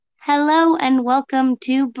Hello and welcome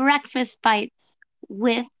to Breakfast Bites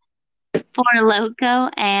with Four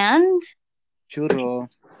Loco and Churro.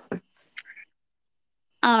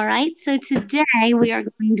 all right, so today we are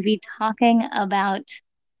going to be talking about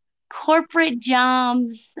corporate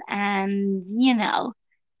jobs and,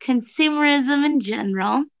 consumerism in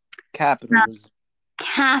general. So Capitalism.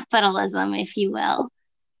 capitalism, if you will.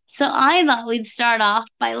 So I thought we'd start off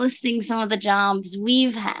by listing some of the jobs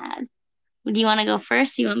we've had. Do you want to go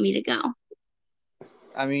first? Or you want me to go?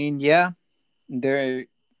 I mean, yeah, there.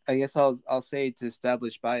 I guess I'll say to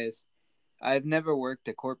establish bias. I've never worked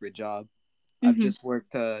a corporate job. I've Hmm. just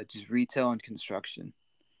worked just retail and construction.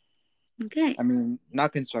 Okay. I mean,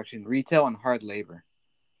 not construction, retail and hard labor.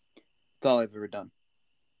 That's all I've ever done.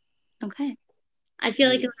 Okay. I feel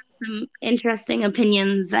like Yeah. you have some interesting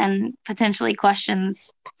opinions and potentially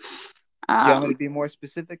questions. Do you want me Um, to be more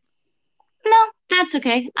specific? no, that's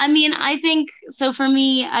okay. I mean, I think so for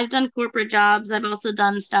me, I've done corporate jobs. I've also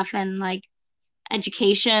done stuff in like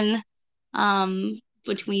education,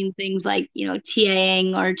 between things like,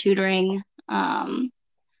 TAing or tutoring.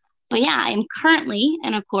 But yeah, I'm currently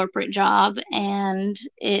in a corporate job and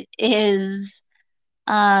it is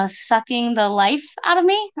sucking the life out of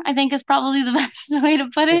me, I think is probably the best way to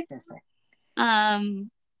put it. Um,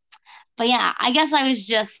 but yeah, I guess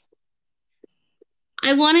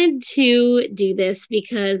I wanted to do this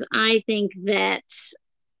because I think that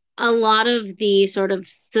a lot of the sort of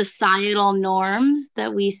societal norms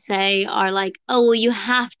that we say are like, oh, well, you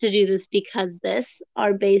have to do this because this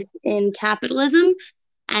are based in capitalism.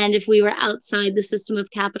 And if we were outside the system of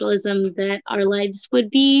capitalism, that our lives would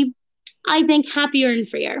be, I think, happier and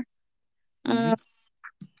freer. Hmm. Uh,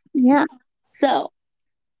 yeah. So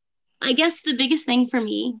I guess the biggest thing for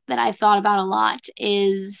me that I've thought about a lot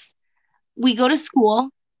is we go to school,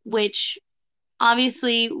 which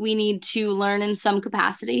obviously we need to learn in some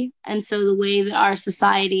capacity. And so the way that our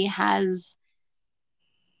society has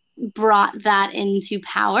brought that into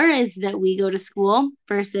power is that we go to school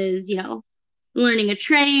versus, learning a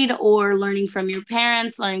trade or learning from your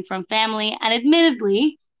parents, learning from family. And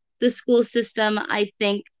admittedly, the school system, I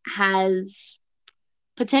think, has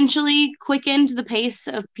potentially quickened the pace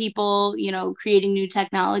of people, creating new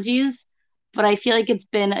technologies. But I feel like it's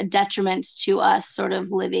been a detriment to us sort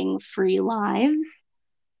of living free lives.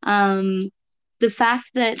 Um, the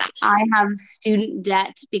fact that I have student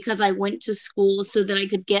debt because I went to school so that I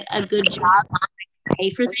could get a good job, so I could pay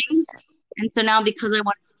for things. And so now, because I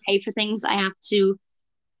wanted to pay for things, I have to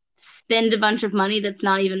spend a bunch of money that's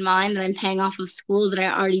not even mine that I'm paying off of school that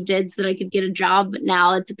I already did so that I could get a job. But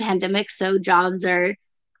now it's a pandemic, so jobs are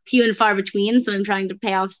few and far between. So I'm trying to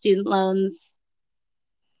pay off student loans.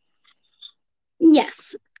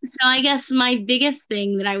 Yes. So I guess my biggest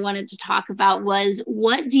thing that I wanted to talk about was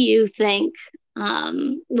what do you think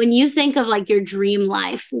when you think of like your dream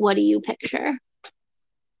life, what do you picture?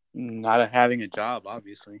 Not having a job,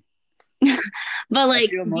 obviously. But I like,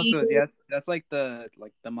 feel do most of us. you, Yes, that's like the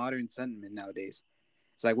modern sentiment nowadays.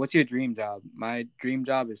 It's like, what's your dream job? My dream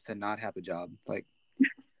job is to not have a job. Like,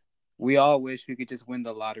 we all wish we could just win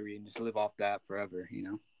the lottery and just live off that forever, you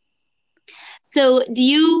know? so do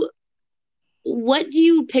you, what do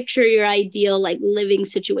you picture your ideal like living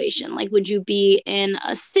situation? Like, would you be in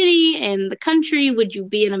a city, in the country? Would you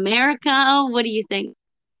be in America? What do you think?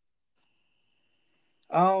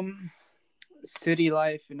 Um, City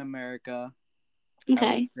life in America, I would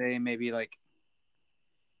Okay. say maybe like,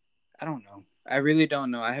 I don't know. I really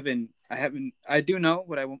don't know. I do know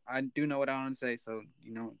what I do know what I want to say, so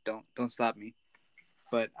don't stop me.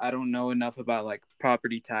 But I don't know enough about like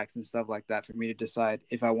property tax and stuff like that for me to decide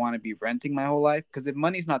if I want to be renting my whole life. Because if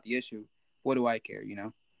money's not the issue, what do I care?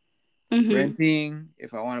 Mm-hmm. Renting,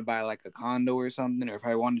 if I want to buy like a condo or something, or if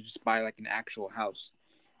I want to just buy like an actual house,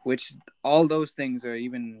 which all those things are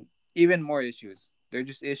even more issues. They're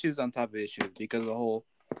just issues on top of issues because of the whole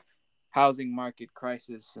housing market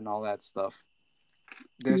crisis and all that stuff.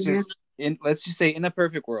 There's Yeah. just in let's just say Yes.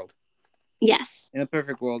 in a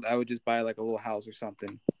perfect world, I would just buy like a little house or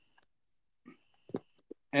something,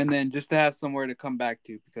 and then just to have somewhere to come back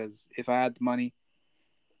to. Because if I had the money,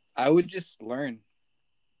 I would just learn,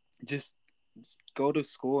 just go to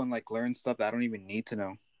school and like learn stuff that I don't even need to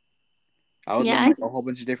know. I would learn Yeah. like a whole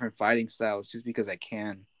bunch of different fighting styles just because I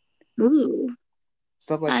can, Ooh.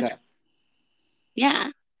 stuff like That's that. yeah.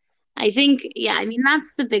 I think, yeah, I mean,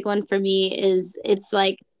 that's the big one for me is it's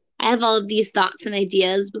like I have all of these thoughts and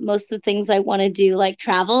ideas, but most of the things I want to do, like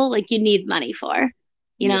travel, like you need money for,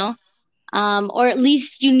 you Yeah. know? Or at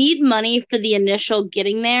least you need money for the initial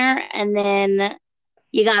getting there, and then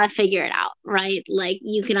you got to figure it out, right? Like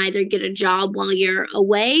you can either get a job while you're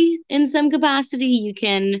away in some capacity, you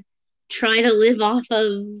can try to live off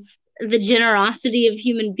of the generosity of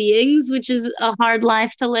human beings, which is a hard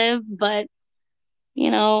life to live. But,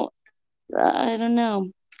 you know, I don't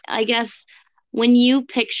know. I guess when you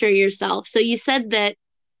picture yourself, so you said that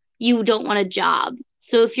you don't want a job.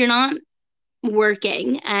 So if you're not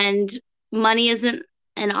working and money isn't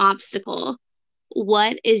an obstacle,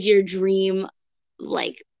 what is your dream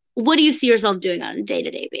like? What do you see yourself doing on a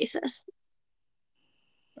day-to-day basis?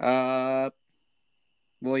 Uh,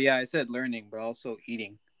 well, yeah, I said learning, but also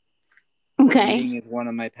eating. Okay. Eating is one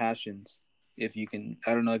of my passions. If you can,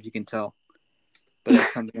 I don't know if you can tell, but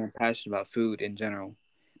that's something I'm passionate about. Food in general.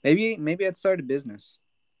 Maybe I'd start a business.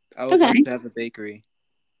 I would Okay. love to have a bakery.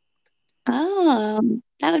 Oh,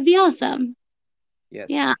 that would be awesome. Yes.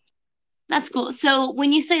 Yeah, that's cool. So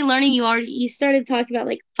when you say learning, you started talking about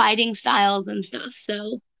like fighting styles and stuff.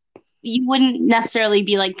 So you wouldn't necessarily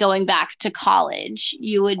be like going back to college.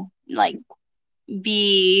 You would like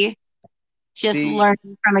be just See,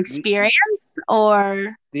 learning from the experience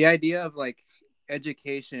or the idea of like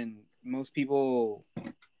education, most people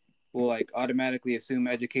will like automatically assume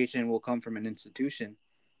education will come from an institution,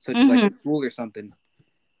 such as like hmm a school or something.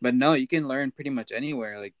 But no, you can learn pretty much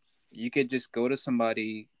anywhere. Like you could just go to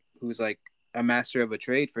somebody who's like a master of a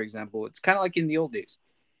trade, for example. It's kind of like in the old days,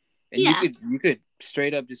 and yeah, you could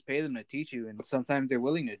straight up just pay them to teach you, and sometimes they're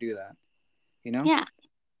willing to do that, you know. yeah,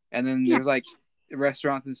 And then yeah. there's like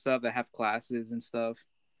restaurants and stuff that have classes and stuff.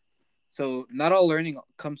 So not all learning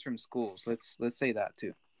comes from schools. Let's say that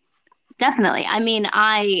too. Definitely. I mean,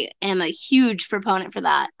 I am a huge proponent for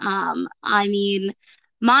that. I mean,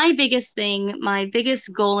 my biggest thing, my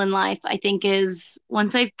biggest goal in life, I think, is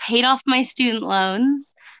once I've paid off my student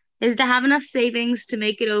loans, is to have enough savings to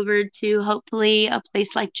make it over to hopefully a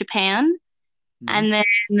place like Japan Mm-hmm. and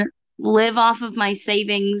then live off of my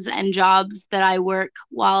savings and jobs that I work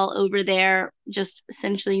while over there, just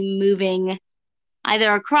essentially moving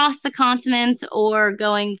either across the continent or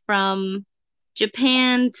going from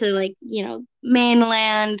Japan to like,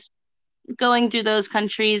 mainland, going through those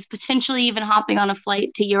countries, potentially even hopping on a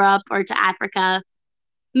flight to Europe or to Africa,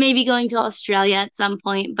 maybe going to Australia at some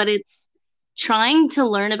point. But it's trying to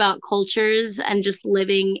learn about cultures and just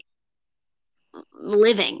living,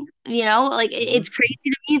 like Mm-hmm. it's crazy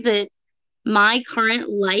to me that my current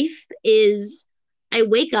life is I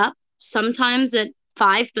wake up sometimes at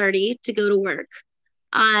 5:30 to go to work.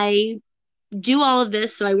 I do all of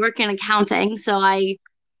this. So I work in accounting. So I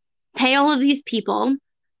pay all of these people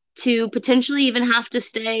to potentially even have to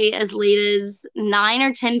stay as late as 9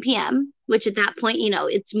 or 10 p.m., which at that point,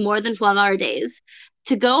 it's more than 12-hour days,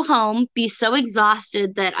 to go home, be so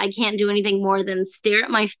exhausted that I can't do anything more than stare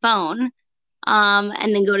at my phone,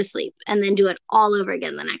 and then go to sleep and then do it all over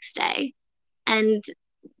again the next day. And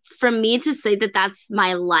for me to say that that's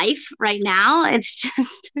my life right now, it's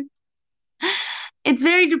just it's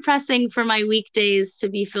very depressing for my weekdays to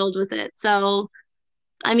be filled with it. So,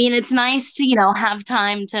 I mean, it's nice to, have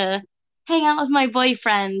time to hang out with my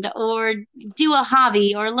boyfriend or do a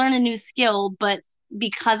hobby or learn a new skill. But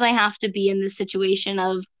because I have to be in this situation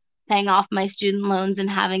of paying off my student loans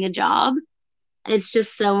and having a job, it's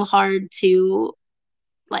just so hard to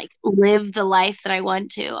like live the life that I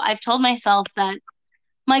want to. I've told myself that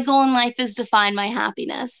my goal in life is to find my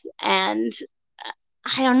happiness. And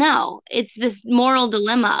I don't know, it's this moral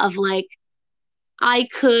dilemma of like, I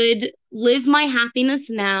could live my happiness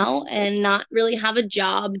now and not really have a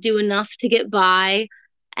job, do enough to get by,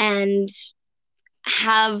 and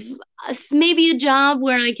have maybe a job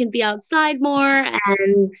where I can be outside more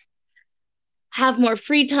and have more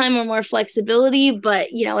free time or more flexibility. But,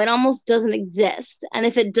 it almost doesn't exist. And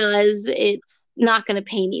if it does, it's not going to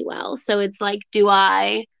pay me well. So it's like, do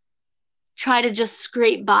I try to just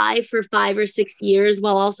scrape by for 5 or 6 years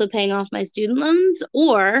while also paying off my student loans?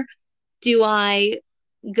 Or do I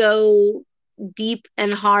go deep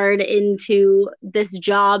and hard into this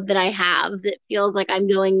job that I have that feels like I'm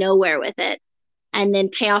going nowhere with it and then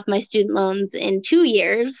pay off my student loans in 2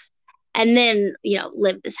 years and then,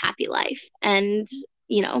 live this happy life? And,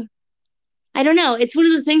 you know, I don't know. It's one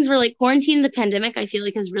of those things where like quarantine and the pandemic, I feel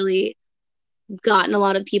like has really gotten a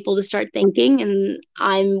lot of people to start thinking. And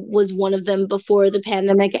I was one of them before the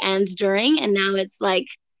pandemic and during. And now it's like,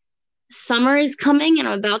 summer is coming and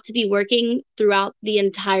I'm about to be working throughout the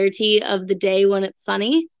entirety of the day when it's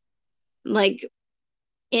sunny, like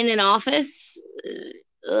in an office.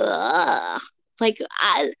 Ugh. Like,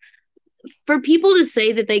 for people to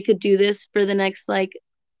say that they could do this for the next like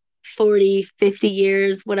 40, 50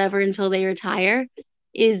 years, whatever, until they retire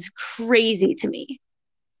is crazy to me.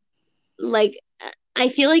 Like, I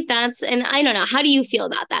feel like and I don't know, how do you feel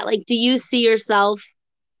about that? Like, do you see yourself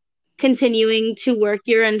continuing to work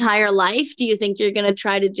your entire life? Do you think you're going to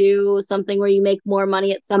try to do something where you make more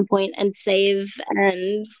money at some point and save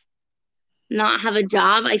and not have a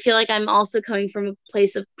job? I feel like I'm also coming from a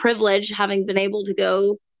place of privilege, having been able to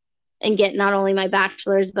go and get not only my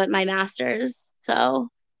bachelor's but my master's. So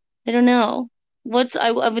I don't know.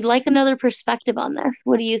 I would like another perspective on this.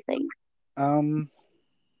 What do you think? Um,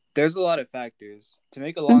 there's a lot of factors. To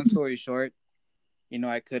make a long Mhm. story short,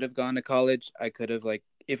 I could have gone to college. I could have like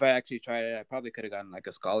if I actually tried it, I probably could have gotten like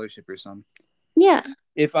a scholarship or something. Yeah.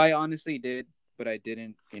 If I honestly did, but I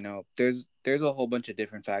didn't, there's a whole bunch of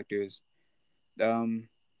different factors. Um,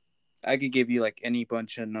 I could give you like any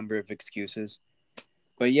bunch of number of excuses.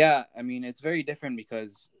 But yeah, I mean, it's very different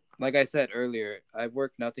because like I said earlier, I've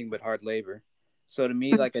worked nothing but hard labor. So to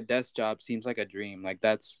me, like a desk job seems like a dream. Like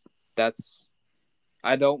that's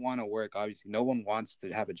I don't want to work, obviously. No one wants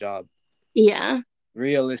to have a job Yeah.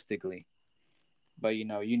 realistically. But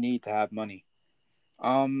you need to have money.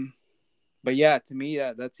 Um but yeah, to me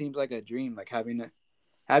that seems like a dream. Like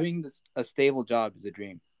having a stable job is a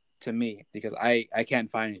dream to me because I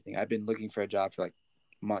can't find anything. I've been looking for a job for like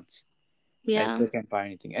months. I Yeah. still can't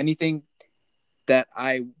find anything that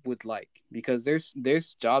I would like because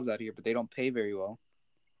there's jobs out here, but they don't pay very well,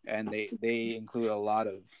 and they include a lot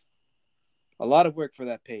of work for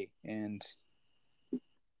that pay, and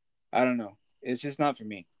I don't know, it's just not for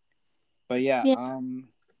me. But yeah, Yeah.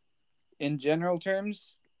 in general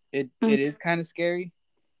terms, it Mm-hmm. is kind of scary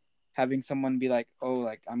having someone be like, oh,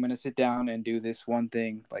 like I'm gonna sit down and do this one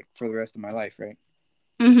thing like for the rest of my life, right?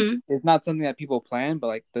 Mm-hmm. It's not something that people plan, but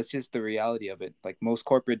like that's just the reality of it. Like most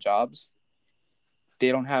corporate jobs,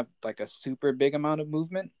 they don't have like a super big amount of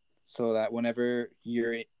movement, so that whenever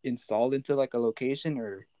you're installed into like a location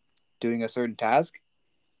or doing a certain task,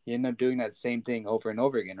 you end up doing that same thing over and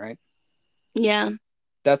over again, right? Yeah.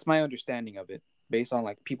 That's my understanding of it based on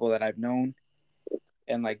like people that I've known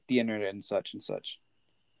and like the internet and such and such.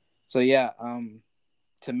 So yeah,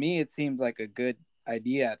 to me it seems like a good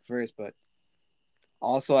idea at first, but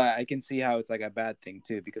also I can see how it's like a bad thing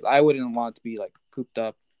too because I wouldn't want to be like cooped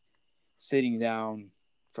up sitting down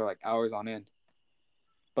for like hours on end.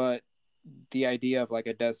 But the idea of like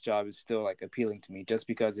a desk job is still like appealing to me just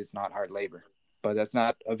because it's not hard labor. But that's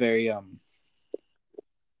not a very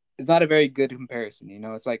it's not a very good comparison,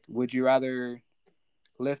 It's like would you rather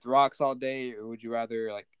lift rocks all day or would you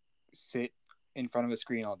rather like sit in front of a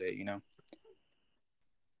screen all day?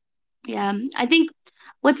 Yeah. I think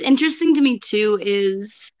what's interesting to me too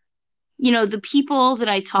is, the people that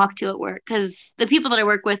I talk to at work, because the people that I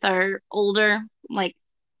work with are older. Like,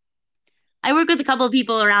 I work with a couple of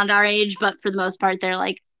people around our age, but for the most part, they're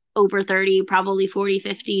like over 30, probably 40,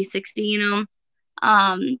 50, 60.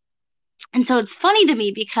 Um, and so it's funny to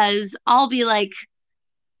me because I'll be like,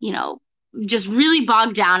 you know, just really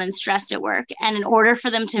bogged down and stressed at work. And in order for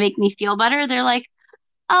them to make me feel better, they're like,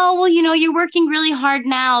 oh, well, you're working really hard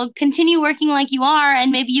now. Continue working like you are,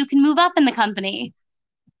 and maybe you can move up in the company.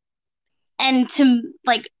 And to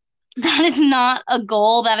like, that is not a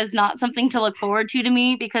goal. That is not something to look forward to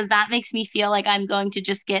me because that makes me feel like I'm going to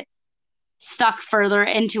just get stuck further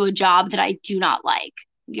into a job that I do not like,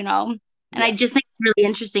 you know? And I Yeah. just think it's really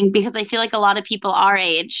interesting because I feel like a lot of people our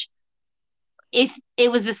age, if it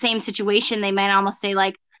was the same situation, they might almost say,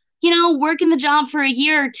 like, work in the job for a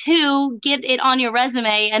year or two, get it on your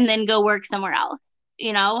resume, and then go work somewhere else.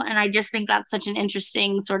 And I just think that's such an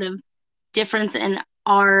interesting sort of difference in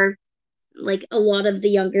our, like, a lot of the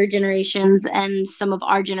younger generations and some of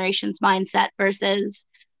our generation's mindset versus,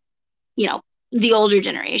 you know, the older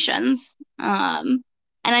generations. And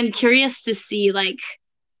I'm curious to see, like,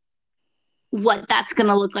 what that's going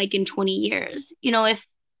to look like in 20 years. If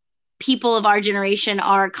people of our generation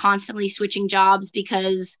are constantly switching jobs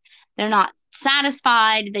because they're not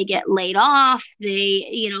satisfied, they get laid off,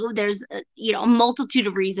 there's a multitude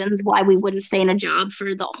of reasons why we wouldn't stay in a job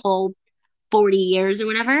for the whole 40 years or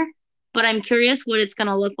whatever. But I'm curious what it's going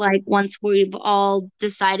to look like once we've all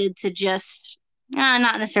decided to just,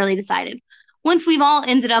 not necessarily decided, once we've all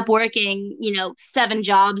ended up working, 7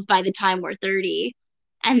 jobs by the time we're 30.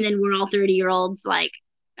 And then we're all 30-year-olds, like,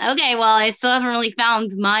 okay, well, I still haven't really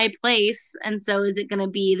found my place. And so is it going to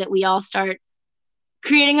be that we all start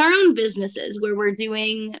creating our own businesses where we're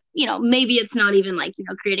doing, maybe it's not even like,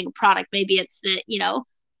 creating a product. Maybe it's that,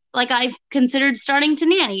 like I've considered starting to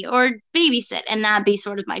nanny or babysit and that be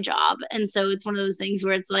sort of my job. And so it's one of those things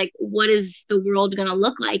where it's like, what is the world going to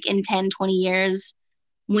look like in 10, 20 years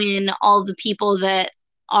when all the people that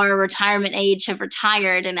are retirement age have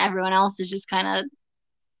retired and everyone else is just kind of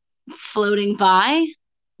floating by,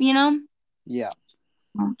 you know? Yeah.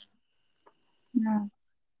 Yeah.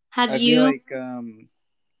 Have I feel you? like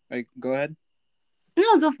Like, go ahead.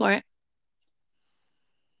 No, go for it.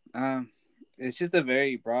 Um, it's just a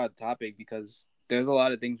very broad topic because there's a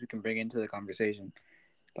lot of things we can bring into the conversation.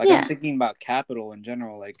 Like, I'm Yeah. thinking about capital in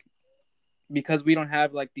general, like because we don't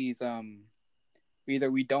have like these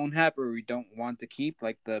either we don't have or we don't want to keep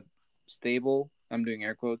like the stable, I'm doing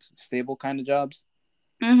air quotes, stable kind of jobs.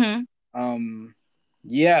 Mm-hmm. Um,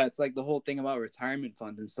 yeah, it's like the whole thing about retirement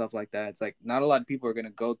funds and stuff like that. It's like not a lot of people are gonna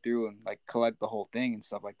go through and like collect the whole thing and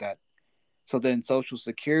stuff like that. So then Social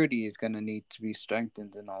Security is gonna need to be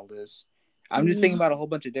strengthened and all this. I'm just thinking Yeah. about a whole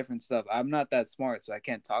bunch of different stuff. I'm not that smart, so I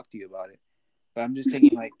can't talk to you about it. But I'm just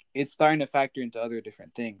thinking like it's starting to factor into other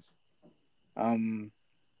different things. Um,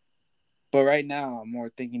 but right now I'm more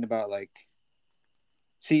thinking about like,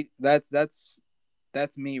 see, that's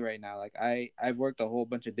me right now. Like I've worked a whole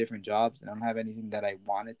bunch of different jobs and I don't have anything that I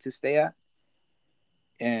wanted to stay at.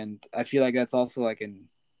 And I feel like that's also like an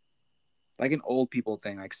old people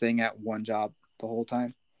thing, like staying at one job the whole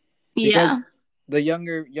time. Yeah. Because the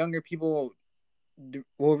younger people,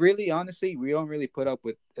 well, really, honestly, we don't really put up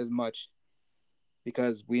with as much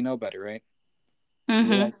because we know better, right?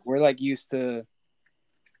 Mm-hmm. We're like used to,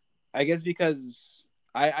 I guess, because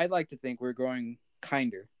I like to think we're growing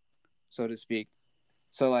kinder, so to speak.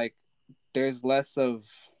 So like, there's less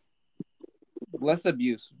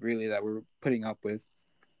abuse really that we're putting up with.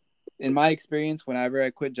 In my experience, whenever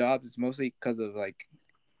I quit jobs, it's mostly because of like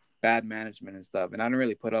bad management and stuff, and I don't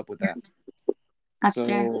really put up with that. That's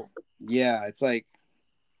fair. So yeah, it's like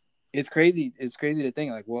it's crazy. It's crazy to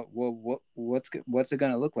think like what's it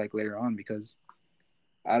gonna look like later on because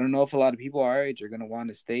I don't know if a lot of people our age are gonna want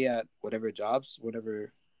to stay at whatever jobs,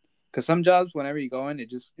 whatever. Because some jobs, whenever you go in,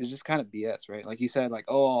 it's just kind of BS, right? Like you said, like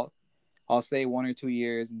oh, I'll stay 1 or 2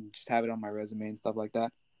 years and just have it on my resume and stuff like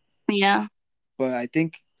that. Yeah. But I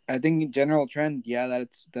think in general trend, yeah,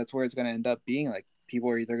 that's where it's gonna end up being. Like people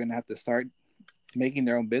are either gonna have to start making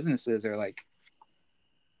their own businesses or like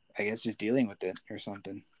I guess just dealing with it or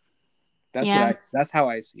something. Yeah. That's how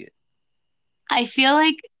I see it. I feel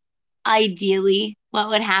like ideally what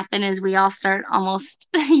would happen is we all start almost,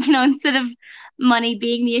 instead of money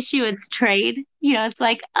being the issue, it's trade. It's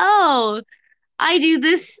like, oh, I do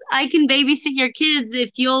this, I can babysit your kids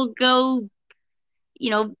if you'll go,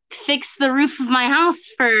 fix the roof of my house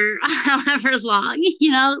for however long,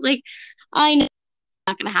 like I know it's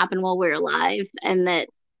not going to happen while we're alive and that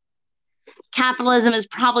capitalism is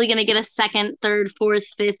probably going to get a second, third, fourth,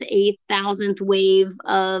 fifth, eighth, thousandth wave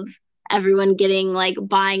of everyone getting like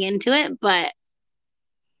buying into it. But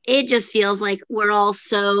it just feels like we're all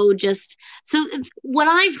so what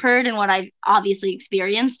I've heard and what I've obviously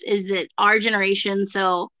experienced is that our generation,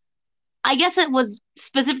 so I guess it was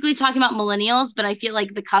specifically talking about millennials, but I feel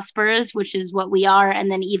like the cuspers, which is what we are,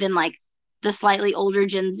 and then even like the slightly older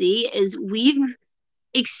Gen Z, is we've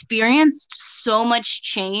experienced so much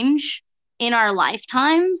change in our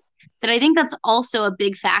lifetimes that I think that's also a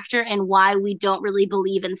big factor in why we don't really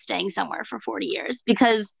believe in staying somewhere for 40 years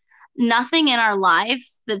because nothing in our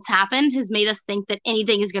lives that's happened has made us think that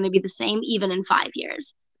anything is going to be the same even in 5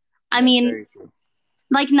 years. I That's mean, very true.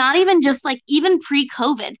 like, not even just like even pre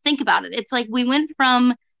COVID, think about it. It's like we went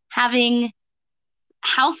from having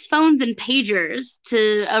house phones and pagers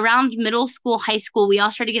to around middle school, high school, we all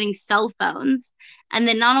started getting cell phones. And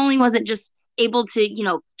then not only was it just able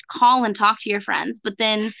to, call and talk to your friends, but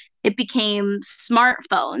then it became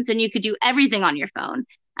smartphones and you could do everything on your phone.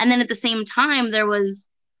 And then at the same time, there was,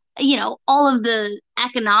 all of the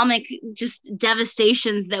economic just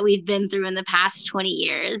devastations that we've been through in the past 20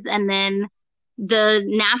 years. And then the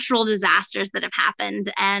natural disasters that have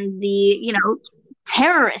happened and the,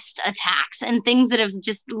 terrorist attacks and things that have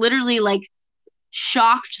just literally like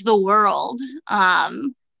shocked the world.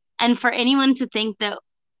 And for anyone to think that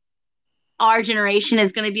our generation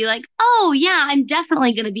is going to be like, oh, yeah, I'm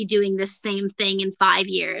definitely going to be doing this same thing in 5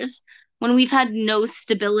 years when we've had no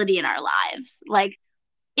stability in our lives. Like,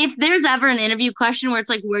 if there's ever an interview question where it's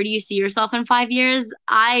like, where do you see yourself in 5 years?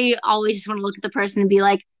 I always just want to look at the person and be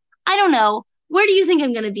like, I don't know. Where do you think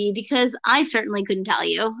I'm going to be? Because I certainly couldn't tell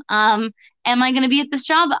you. Am I going to be at this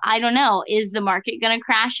job? I don't know. Is the market going to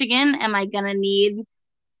crash again? Am I going to need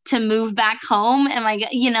to move back home?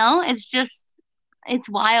 It's just, it's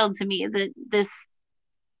wild to me that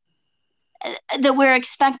that we're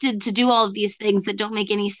expected to do all of these things that don't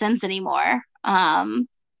make any sense anymore. And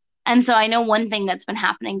so I know one thing that's been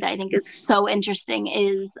happening that I think is so interesting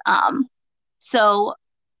is so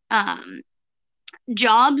um,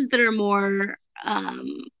 jobs that are more.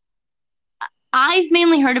 I've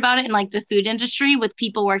mainly heard about it in like the food industry with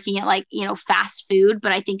people working at like fast food,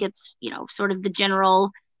 but I think it's sort of the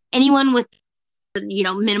general anyone with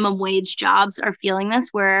minimum wage jobs are feeling this,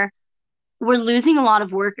 where we're losing a lot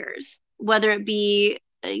of workers, whether it be,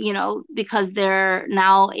 because they're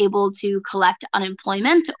now able to collect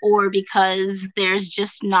unemployment, or because there's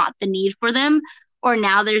just not the need for them, or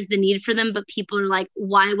now there's the need for them, but people are like,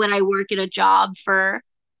 why would I work at a job for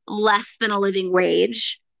less than a living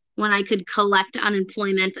wage when I could collect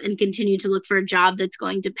unemployment and continue to look for a job that's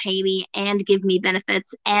going to pay me and give me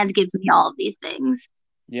benefits and give me all of these things.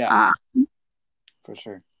 Yeah, Uh, for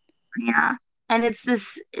sure. yeah. And it's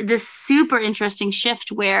this super interesting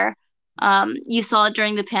shift where you saw it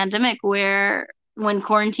during the pandemic, where when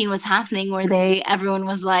quarantine was happening, where everyone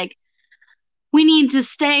was like, we need to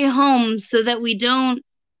stay home so that we don't,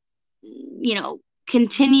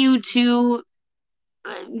 continue to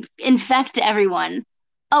infect everyone.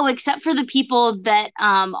 Oh, except for the people that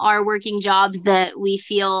are working jobs that we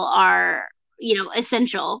feel are,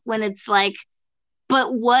 essential. When it's like,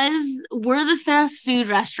 but were the fast food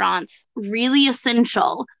restaurants really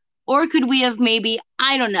essential? Or could we have maybe,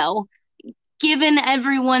 I don't know, given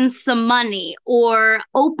everyone some money, or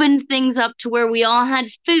opened things up to where we all had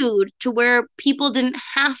food, to where people didn't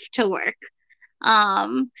have to work?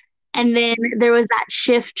 Um, and then there was that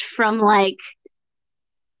shift from like,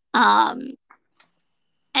 um,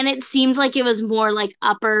 and it seemed like it was more like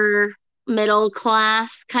upper middle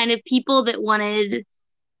class kind of people that wanted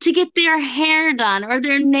to get their hair done or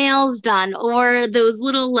their nails done, or those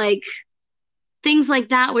little like things like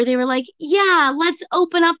that, where they were like, yeah, let's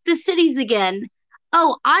open up the cities again.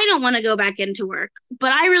 Oh, I don't want to go back into work,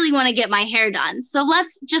 but I really want to get my hair done. So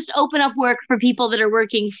let's just open up work for people that are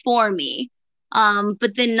working for me.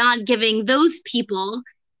 But then not giving those people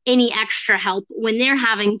any extra help when they're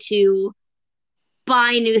having to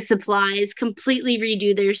buy new supplies, completely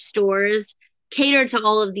redo their stores, cater to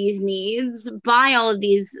all of these needs, buy all of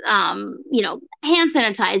these, hand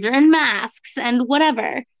sanitizer and masks and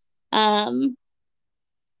whatever. Um,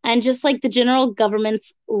 and just like the general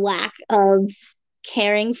government's lack of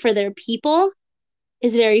caring for their people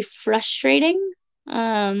is very frustrating.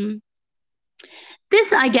 Um,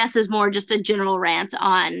 this, I guess, is more just a general rant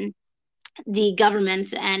on the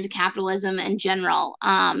government and capitalism in general.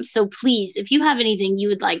 So please, if you have anything you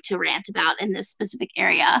would like to rant about in this specific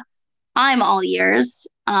area, I'm all ears.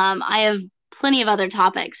 I have plenty of other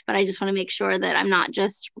topics, but I just want to make sure that I'm not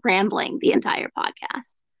just rambling the entire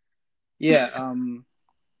podcast. Yeah,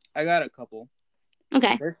 I got a couple.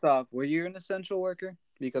 Okay. First off, were you an essential worker?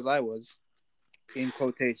 Because I was. In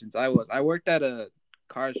quotations, I was. I worked at a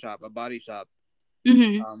car shop, a body shop,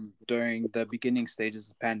 Mm-hmm. during the beginning stages of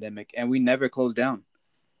the pandemic, and we never closed down.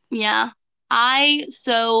 Yeah.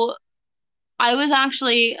 So I was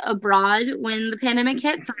actually abroad when the pandemic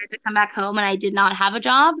hit, so I had to come back home and I did not have a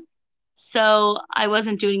job. So I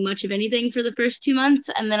wasn't doing much of anything for the first 2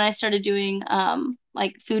 months. And then I started doing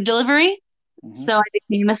like food delivery. Mm-hmm. So I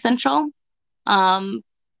became essential. Um,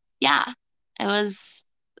 yeah, it was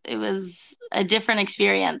a different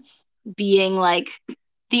experience, being like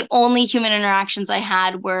the only human interactions I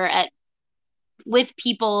had were at with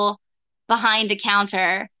people behind a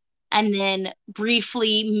counter, and then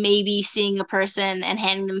briefly maybe seeing a person and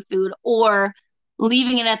handing them food, or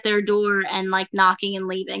leaving it at their door and like knocking and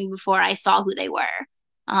leaving before I saw who they were.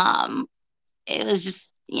 Um, it was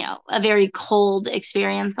just, a very cold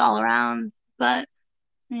experience all around. But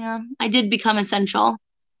yeah, I did become essential.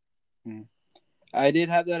 Mm. I did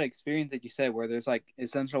have that experience that you said, where there's like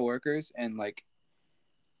essential workers and like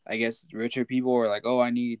I guess richer people were like, oh,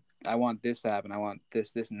 I want this app and I want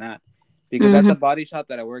this and that. Because at Mm-hmm. the body shop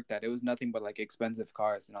that I worked at, it was nothing but like expensive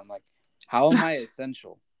cars. And I'm like, how am I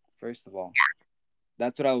essential? First of all,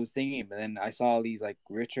 that's what I was thinking. But then I saw all these like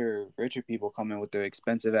richer people come in with their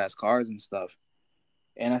expensive ass cars and stuff.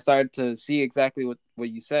 And I started to see exactly what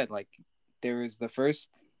you said. Like there was the first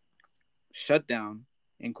shutdown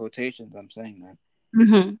in quotations. I'm saying that.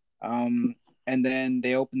 Mm-hmm. Um, and then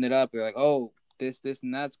they opened it up. They're like, oh, this,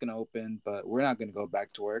 and that's gonna open, but we're not gonna go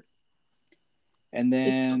back to work. And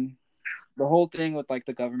then the whole thing with like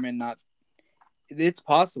the government not, it's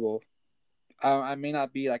possible. I may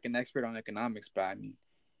not be like an expert on economics, but I mean,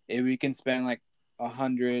 if we can spend like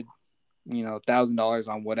 100, $1,000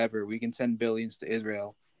 on whatever, we can send billions to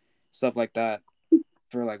Israel, stuff like that,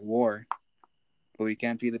 for like war, but we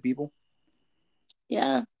can't feed the people.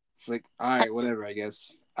 Yeah. It's like, all right, whatever. I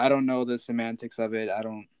guess I don't know the semantics of it. I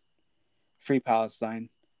don't free Palestine,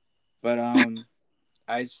 but I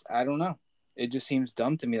don't know. It just seems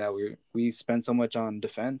dumb to me that we spend so much on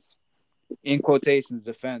defense. In quotations,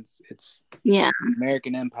 defense. It's Yeah.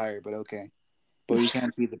 American empire, but okay. But we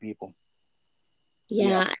can't feed the people.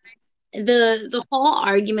 Yeah. Yeah. The whole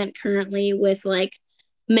argument currently with like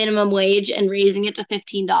minimum wage and raising it to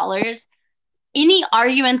 $15. Any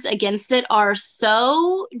arguments against it are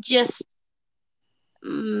so just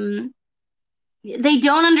um, they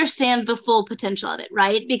don't understand the full potential of it,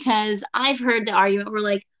 right? Because I've heard the argument where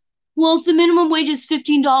like, well, if the minimum wage is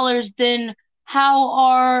 $15, then how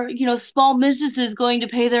are, small businesses going to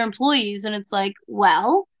pay their employees? And it's like,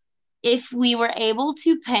 well, if we were able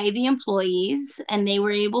to pay the employees and they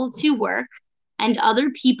were able to work and other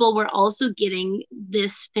people were also getting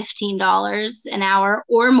this $15 an hour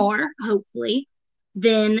or more, hopefully,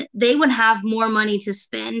 then they would have more money to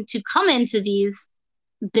spend to come into these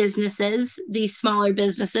businesses, these smaller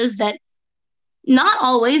businesses that not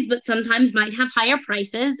always, but sometimes might have higher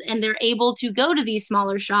prices, and they're able to go to these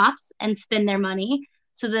smaller shops and spend their money.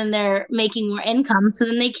 So then they're making more income. So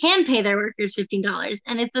then they can pay their workers $15.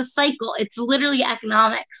 And it's a cycle. It's literally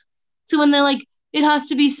economics. So when they're like, it has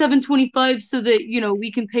to be 725 so that,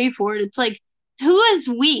 we can pay for it. It's like, who is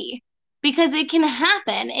we? Because it can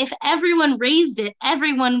happen. If everyone raised it,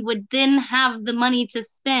 everyone would then have the money to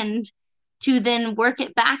spend to then work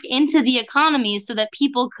it back into the economy so that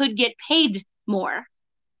people could get paid more.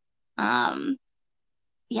 Um,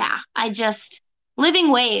 yeah, I just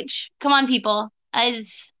living wage. Come on, people.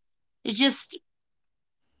 It's just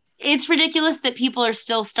it's ridiculous that people are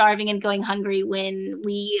still starving and going hungry when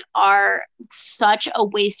we are such a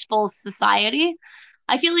wasteful society.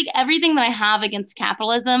 I feel like everything that I have against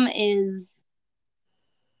capitalism is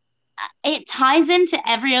it ties into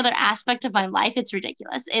every other aspect of my life. It's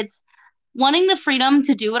ridiculous. It's wanting the freedom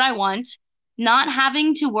to do what I want, not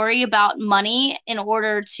having to worry about money in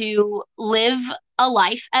order to live a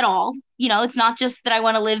life at all. It's not just that I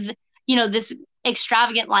want to live, this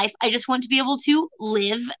extravagant life. I just want to be able to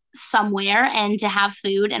live somewhere and to have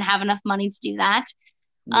food and have enough money to do that.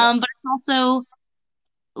 Yeah. But it's also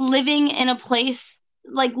living in a place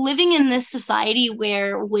like living in this society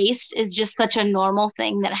where waste is just such a normal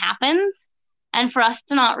thing that happens. And for us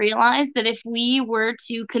to not realize that if we were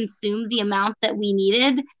to consume the amount that we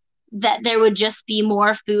needed, that there would just be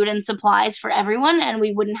more food and supplies for everyone and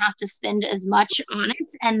we wouldn't have to spend as much on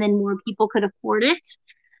it and then more people could afford it.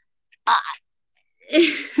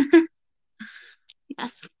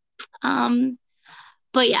 Yes. Um,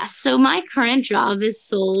 but yeah, so my current job is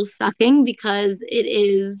soul sucking because it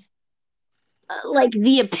is like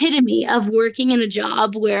the epitome of working in a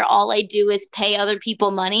job where all I do is pay other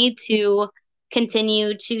people money to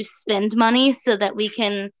continue to spend money so that we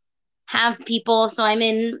can have people. So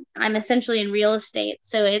I'm essentially in real estate.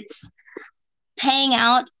 So it's paying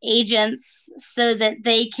out agents so that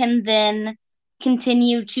they can then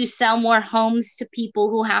continue to sell more homes to people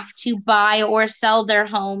who have to buy or sell their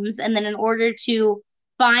homes. And then in order to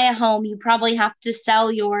buy a home, you probably have to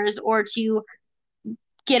sell yours or to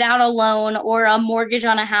get out a loan or a mortgage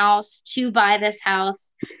on a house to buy this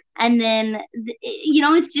house. And then,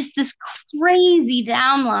 it's just this crazy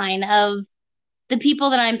downline of the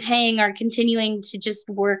people that I'm paying are continuing to just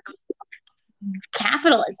work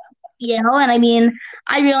capitalism. And I mean,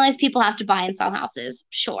 I realize people have to buy and sell houses,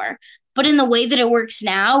 sure. But in the way that it works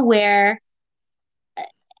now, where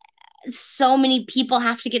so many people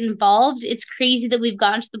have to get involved, it's crazy that we've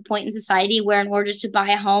gotten to the point in society where in order to buy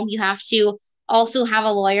a home, you have to also have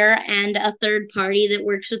a lawyer and a third party that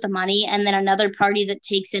works with the money and then another party that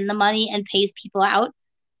takes in the money and pays people out.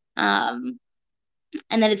 Um,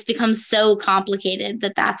 and then it's become so complicated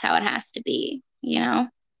that that's how it has to be.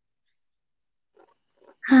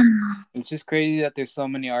 It's just crazy that there's so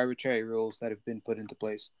many arbitrary rules that have been put into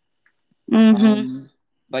place. Mm-hmm.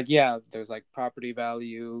 Like, yeah, there's like property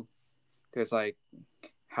value, there's like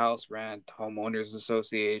house rent, homeowners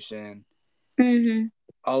association. Mm-hmm.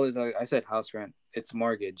 All is I said house rent. It's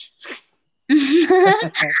mortgage.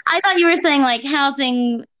 I thought you were saying like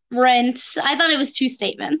housing rent. I thought it was two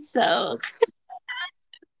statements. So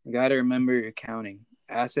You got to remember your accounting.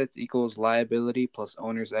 Assets equals liability plus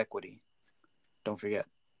owner's equity. Don't forget.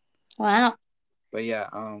 wow. But yeah,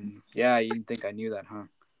 yeah, you didn't think I knew that, huh?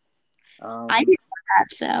 I didn't know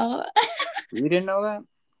that, so You didn't know that?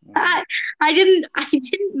 I didn't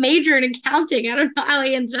major in accounting. I don't know how I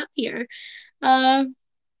ended up here. Uh,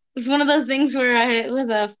 it was one of those things where it was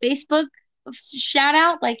a Facebook shout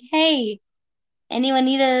out, like, "Hey, anyone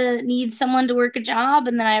need someone to work a job?"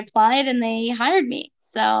 And then I applied, and they hired me.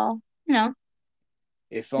 So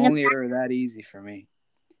If no, only it were that easy for me.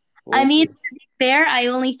 I We'll mean, see. to be fair, I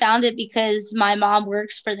only found it because my mom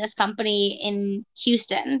works for this company in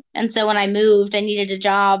Houston, and so when I moved, I needed a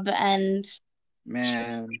job, and she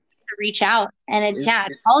Man, to reach out, and is,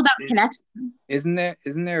 it's all about is connections.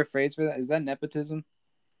 isn't there a phrase for that? Is that nepotism?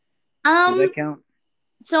 Does Um, that count?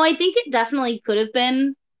 so I think it definitely could have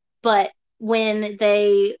been, but when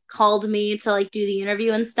they called me to like do the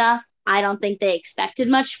interview and stuff, I don't think they expected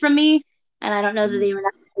much from me. And I don't know that they were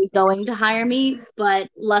necessarily going to hire me, but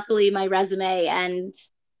luckily my resume and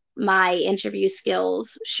my interview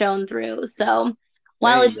skills shone through. So There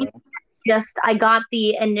while you it's go. just I got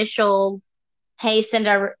the initial, hey, send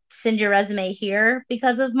your resume here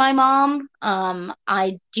because of my mom,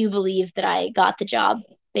 I do believe that I got the job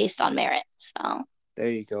based on merit. So There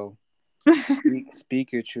you go.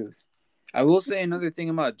 Speak your truth. I will say another thing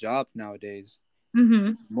about jobs nowadays.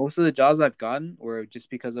 hmm Most of the jobs I've gotten were just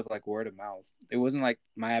because of like word of mouth. It wasn't like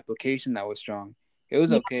my application that was strong. It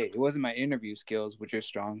was yeah, okay. It wasn't my interview skills, which are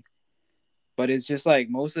strong. But it's just like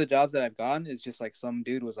most of the jobs that I've gotten is just like some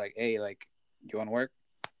dude was like, "Hey, like, you want to work?"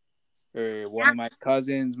 Or one of my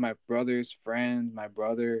cousins, my brother's friend, my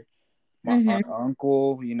brother, my hmm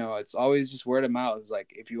uncle. It's always just word of mouth. It's like,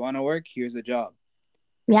 if you want to work, here's a job,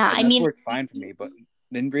 yeah. and I that's mean, worked fine for me. But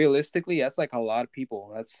then realistically, that's like a lot of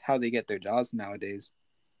people. That's how they get their jobs nowadays,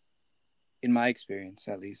 in my experience,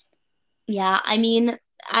 at least. yeah, I mean,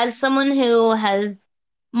 as someone who has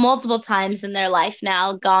multiple times in their life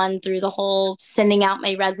now gone through the whole sending out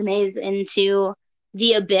my resumes into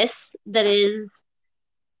the abyss that is,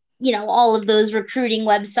 all of those recruiting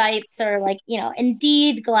websites or like,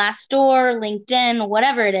 Indeed, Glassdoor, LinkedIn,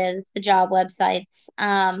 whatever it is, the job websites,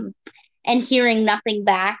 and hearing nothing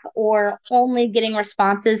back or only getting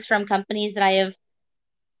responses from companies that I have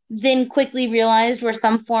then quickly realized were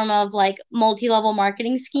some form of like multi-level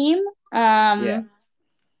marketing scheme. Yeah.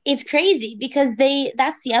 It's crazy because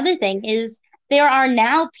that's the other thing is there are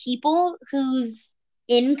now people whose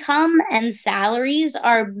income and salaries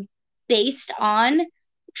are based on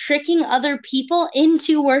tricking other people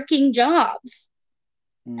into working jobs.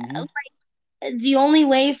 Mm-hmm. The only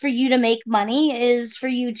way for you to make money is for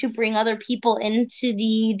you to bring other people into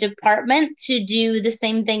the department to do the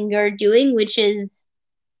same thing you're doing, which is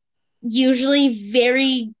usually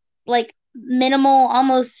very like minimal,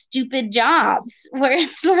 almost stupid jobs where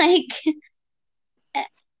it's like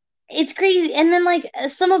it's crazy. And then like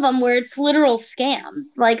some of them where it's literal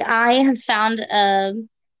scams. Like I have found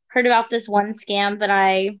heard about this one scam that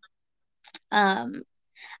I um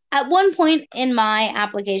at one point in my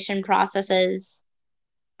application processes,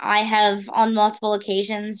 I have on multiple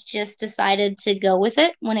occasions just decided to go with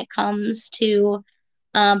it when it comes to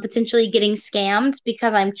potentially getting scammed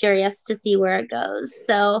because I'm curious to see where it goes.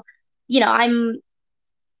 So,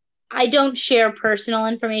 I don't share personal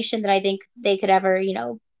information that I think they could ever,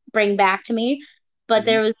 bring back to me. But Mm-hmm.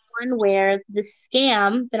 there was one where the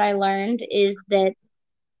scam that I learned is that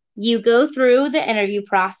you go through the interview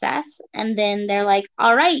process and then they're like,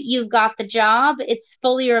 all right, you've got the job. It's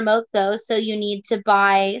fully remote though, so you need to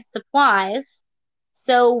buy supplies.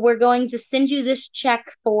 So we're going to send you this check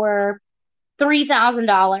for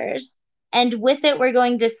 $3,000. And with it, we're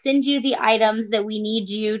going to send you the items that we need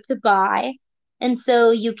you to buy. And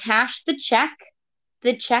so you cash the check.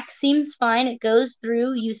 The check seems fine. It goes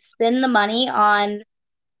through. You spend the money on,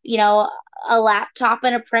 you know, a laptop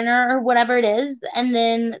and a printer or whatever it is. And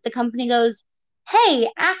then the company goes, hey,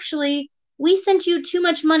 actually, we sent you too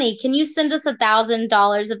much money. Can you send us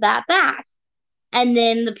 $1,000 of that back? And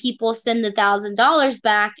then the people send $1,000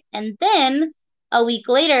 back. And then a week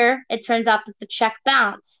later, it turns out that the check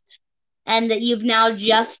bounced and that you've now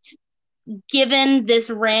just given this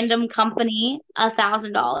random company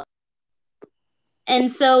 $1,000.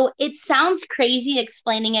 And so it sounds crazy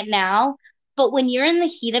explaining it now, but when you're in the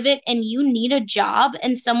heat of it and you need a job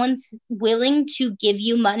and someone's willing to give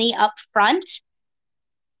you money up front,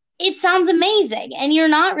 it sounds amazing. And you're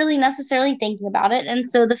not really necessarily thinking about it. And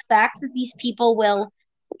so the fact that these people will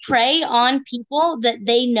prey on people that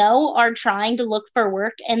they know are trying to look for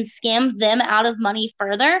work and scam them out of money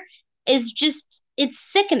further is just, it's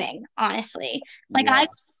sickening, honestly. Like Yeah.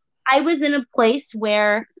 I was in a place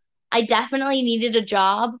where I definitely needed a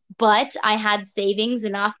job, but I had savings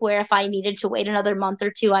enough where if I needed to wait another month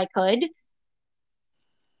or two, I could.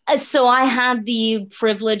 So I had the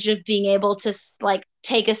privilege of being able to like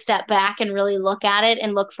take a step back and really look at it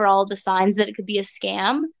and look for all the signs that it could be a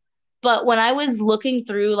scam. But when I was looking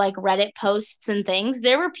through like Reddit posts and things,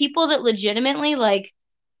 there were people that legitimately like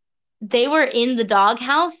they were in the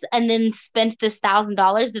doghouse and then spent this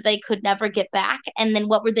 $1,000 that they could never get back. And then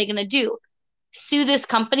what were they going to do? Sue this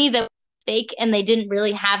company that was fake and they didn't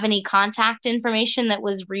really have any contact information that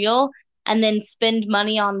was real, and then spend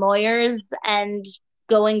money on lawyers and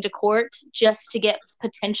going to court just to get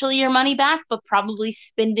potentially your money back, but probably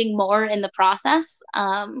spending more in the process.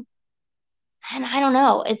 And I don't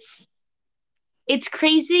know. It's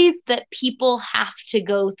crazy that people have to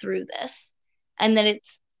go through this and that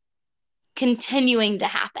it's continuing to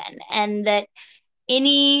happen, and that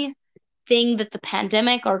anything that the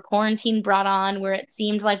pandemic or quarantine brought on, where it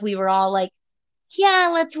seemed like we were all like, yeah,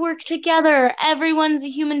 let's work together, everyone's a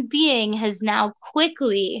human being, has now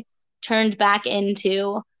quickly turned back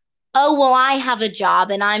into, oh, well, I have a job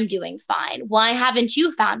and I'm doing fine. Why haven't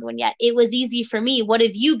you found one yet? It was easy for me. What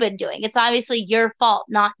have you been doing? It's obviously your fault,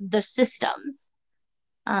 not the systems.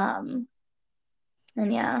 Um,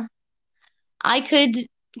 and yeah, I could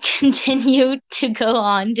continue to go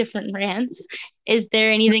on different rants. Is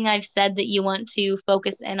there anything I've said that you want to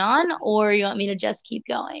focus in on, or you want me to just keep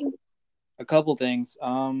going? A couple things.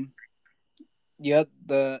 Yeah,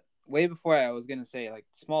 the way before I was gonna say like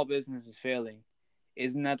small business is failing.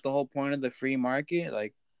 Isn't that the whole point of the free market?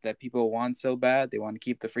 Like that people want so bad, they want to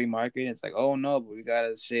keep the free market. It's like, oh no, but we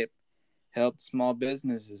gotta help small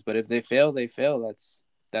businesses. But if they fail, they fail.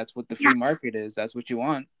 That's what the Yeah. free market is. That's what you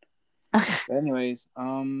want. But anyways,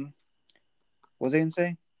 what was I gonna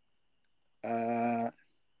say? Uh,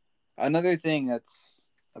 Another thing that's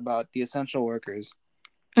about the essential workers.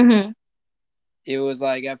 Hmm. It was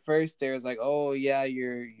like at first there was like, oh yeah,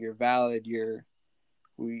 you're valid,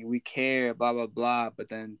 we care, blah blah blah. But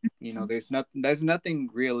then there's nothing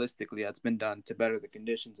realistically that's been done to better the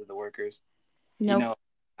conditions of the workers. You Nope. know,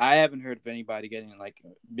 I haven't heard of anybody getting like a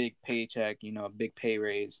big paycheck, a big pay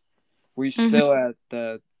raise. We're Hmm. still at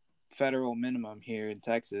the federal minimum here in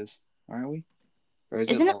Texas, aren't we? Or is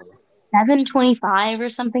it Isn't it lower? 725 or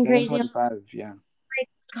something Seven crazy? twenty five. Yeah,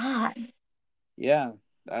 God. yeah.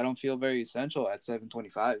 I don't feel very essential at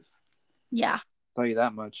 725. Yeah. Tell you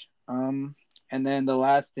that much. And then the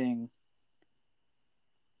last thing,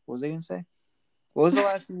 what was I gonna say? What was the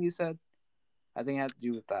last thing you said? I think it had to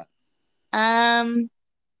do with that. Um,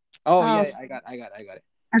 Oh oh, yeah, I got it.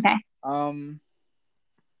 okay. Um,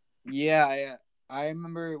 yeah, I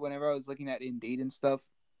remember whenever I was looking at Indeed and stuff.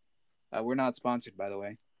 We're not sponsored, by the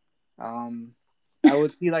way. Um, I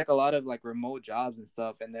would see like a lot of like remote jobs and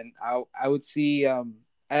stuff, and then I would see I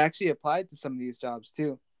actually applied to some of these jobs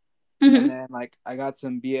too, and Hmm. then like I got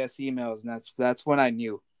some BS emails, and that's when I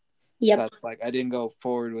knew Yep. that like I didn't go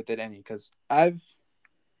forward with it any because I've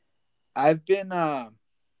been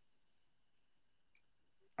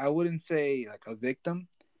I wouldn't say like a victim,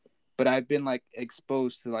 but I've been like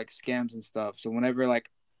exposed to like scams and stuff. So whenever like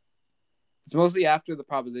it's mostly after the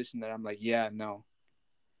proposition that I'm like, yeah, no,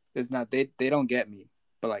 there's not they don't get me,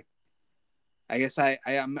 but like I guess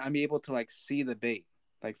I'm able to like see the bait.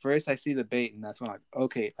 Like first I see the bait and that's when I'm like,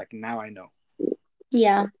 okay, like now I know.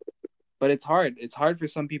 Yeah. But it's hard. It's hard for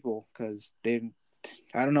some people because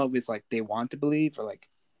I don't know if it's like they want to believe or like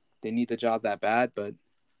they need the job that bad, but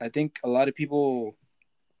I think a lot of people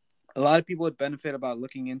would benefit about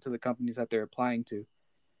looking into the companies that they're applying to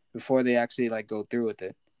before they actually like go through with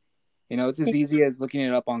it. It's as easy as looking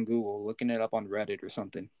it up on Google, looking it up on Reddit or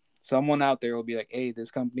something. Someone out there will be like, "Hey,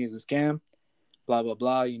 this company is a scam, blah blah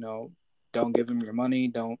blah, don't give them your money,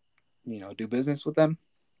 don't, do business with them."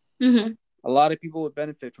 Hmm. A lot of people would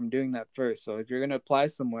benefit from doing that first. So if you're going to apply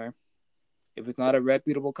somewhere, if it's not a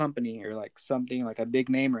reputable company or like something like a big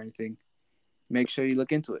name or anything, make sure you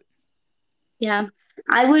look into it. Yeah.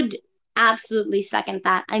 I would absolutely second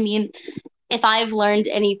that. I mean, if I've learned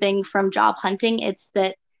anything from job hunting, it's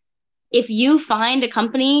that if you find a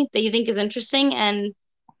company that you think is interesting and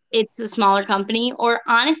it's a smaller company, or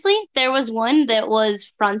honestly, there was one that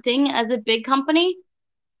was fronting as a big company,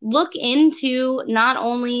 look into not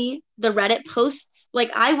only the Reddit posts, like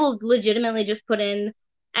I will legitimately just put in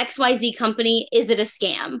XYZ company, is it a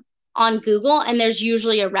scam on Google? And there's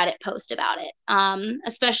usually a Reddit post about it.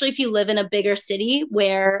 Especially if you live in a bigger city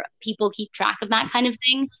where people keep track of that kind of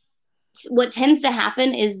thing. What tends to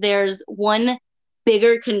happen is there's one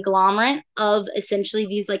bigger conglomerate of essentially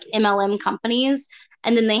these like MLM companies,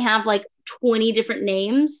 and then they have like 20 different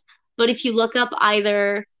names. But if you look up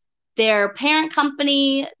either their parent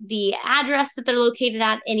company, the address that they're located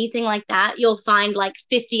at, anything like that, you'll find like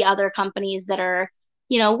 50 other companies that are,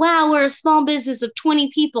 wow, we're a small business of 20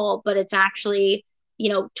 people, but it's actually,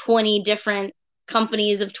 20 different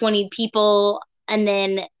companies of 20 people. And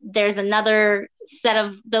then there's another set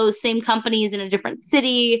of those same companies in a different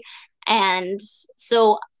city. And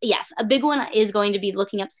so, yes, a big one is going to be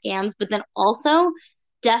looking up scams, but then also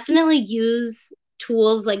definitely use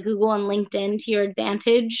tools like Google and LinkedIn to your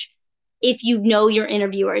advantage if you know your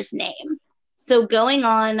interviewer's name. So going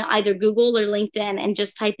on either Google or LinkedIn and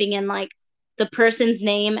just typing in like the person's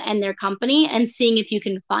name and their company and seeing if you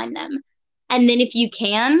can find them. And then if you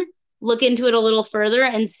can, look into it a little further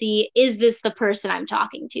and see, is this the person I'm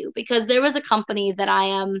talking to? Because there was a company that I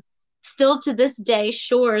am still to this day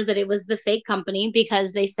sure that it was the fake company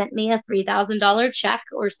because they sent me a $3,000 check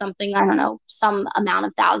or something. I don't know, some amount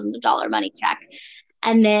of thousands of dollar money check.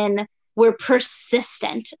 And then were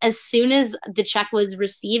persistent. As soon as the check was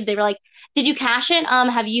received, they were like, "Did you cash it?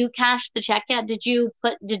 Have you cashed the check yet? Did you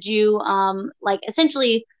like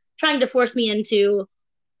essentially trying to force me into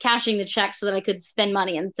cashing the check so that I could spend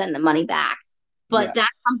money and send the money back." But Yeah. that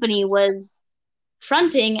company was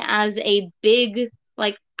fronting as a big,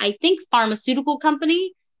 like, I think pharmaceutical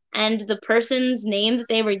company. And the person's name that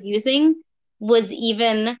they were using was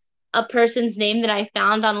even a person's name that I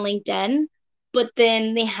found on LinkedIn. But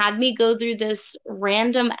then they had me go through this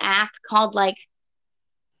random app called, like,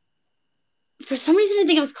 for some reason, I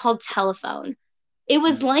think it was called Telephone. It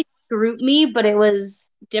was Mm. like GroupMe, but it was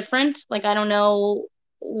different. Like, I don't know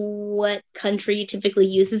what country typically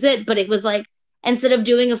uses it, but it was like instead of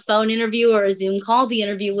doing a phone interview or a Zoom call, the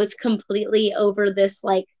interview was completely over this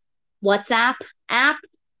like WhatsApp app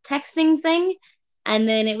texting thing. And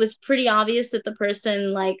then it was pretty obvious that the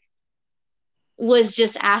person like was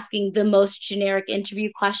just asking the most generic interview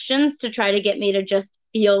questions to try to get me to just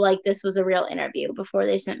feel like this was a real interview before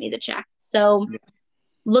they sent me the check. So Yeah.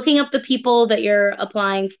 looking up the people that you're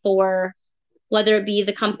applying for, whether it be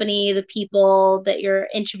the company, the people that you're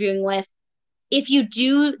interviewing with. If you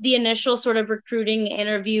do the initial sort of recruiting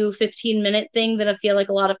interview 15-minute thing that I feel like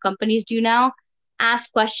a lot of companies do now,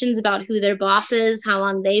 ask questions about who their boss is, how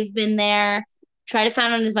long they've been there, try to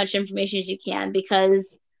find out as much information as you can.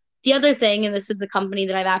 Because the other thing, and this is a company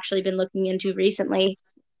that I've actually been looking into recently,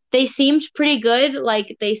 they seemed pretty good.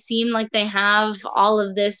 Like they seem like they have all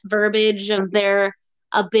of this verbiage of their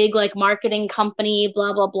a big like marketing company,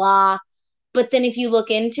 blah blah blah. But then if you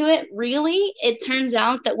look into it, really, it turns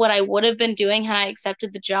out that what I would have been doing had I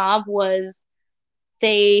accepted the job was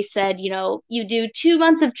they said, you do 2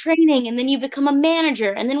 months of training and then you become a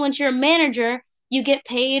manager. And then once you're a manager, you get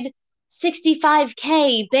paid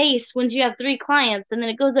 65K base once you have 3 clients. And then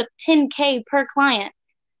it goes up 10K per client.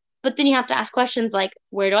 But then you have to ask questions like,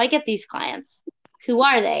 where do I get these clients? Who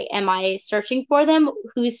are they? Am I searching for them?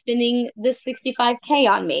 Who's spending this 65K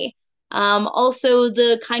on me? Also,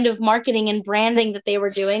 the kind of marketing and branding that they were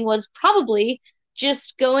doing was probably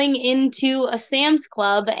just going into a Sam's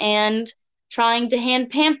Club and trying to hand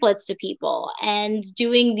pamphlets to people and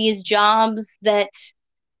doing these jobs that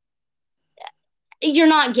you're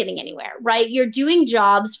not getting anywhere, right? You're doing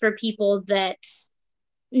jobs for people that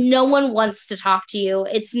no one wants to talk to you.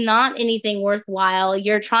 It's not anything worthwhile.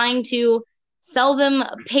 You're trying to sell them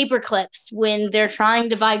paper clips when they're trying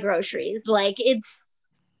to buy groceries. Like it's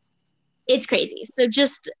crazy. So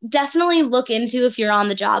just definitely look into if you're on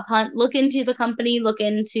the job hunt, look into the company, look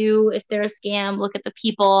into if they're a scam, look at the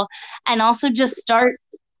people, and also just start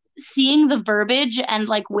seeing the verbiage and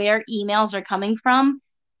like where emails are coming from.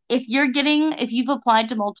 If you've applied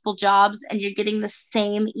to multiple jobs and you're getting the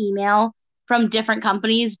same email from different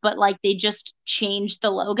companies, but like they just changed the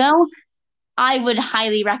logo, I would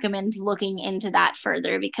highly recommend looking into that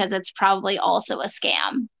further because it's probably also a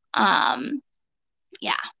scam.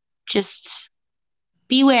 Yeah, just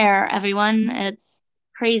beware, everyone. It's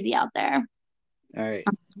crazy out there. All right.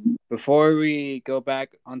 Before we go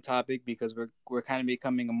back on topic, because we're kind of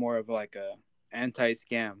becoming a more of like a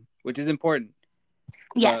anti-scam, which is important.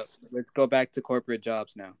 But Yes. let's go back to corporate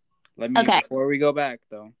jobs now. Okay. Before we go back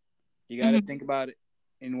though, you got to Mhm. think about it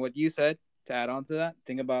in what you said to add on to that.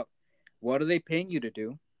 Think about what are they paying you to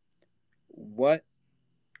do? What,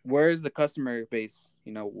 where is the customer base?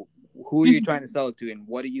 Who are you Mhm. trying to sell it to and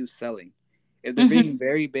what are you selling? If they're Mhm. being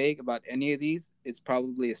very vague about any of these, it's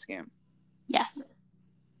probably a scam. Yes.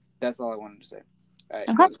 That's all I wanted to say. All right,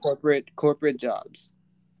 Okay. but corporate jobs.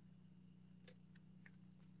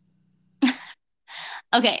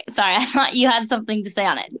 Okay. Sorry, I thought you had something to say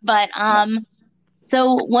on it, but No.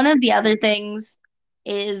 so one of the other things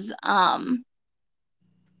is how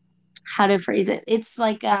to phrase it. It's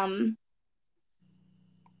like mm,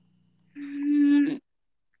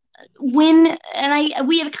 when and I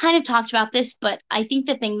we have kind of talked about this, but I think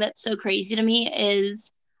the thing that's so crazy to me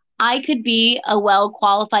is I could be a well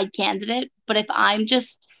qualified candidate, but if I'm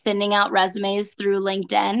just sending out resumes through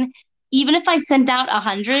LinkedIn, even if I sent out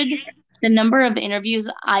 100, the number of interviews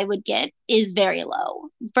I would get is very low.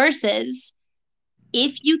 Versus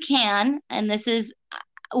if you can, and this is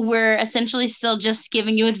we're essentially still just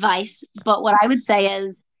giving you advice. But what I would say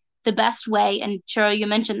is the best way, and Cheryl, you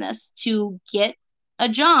mentioned this, to get a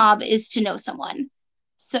job is to know someone.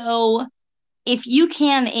 So if you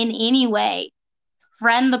can in any way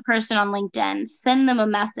friend the person on LinkedIn, send them a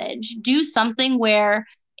message, do something where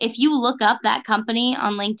if you look up that company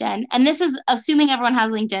on LinkedIn, and this is assuming everyone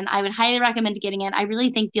has LinkedIn, I would highly recommend getting it. I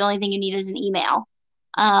really think the only thing you need is an email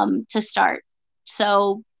to start.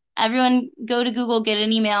 So everyone go to Google, get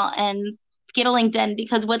an email, and get a LinkedIn,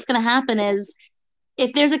 because what's going to happen is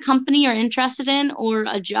if there's a company you're interested in or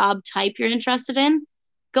a job type you're interested in,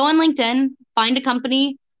 go on LinkedIn, find a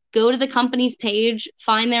company, go to the company's page,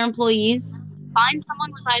 find their employees, find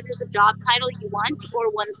someone with either the job title you want or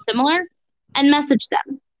one similar, and message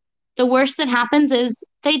them. The worst that happens is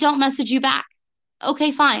they don't message you back.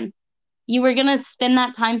 Okay, fine. You were going to spend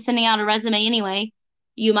that time sending out a resume anyway.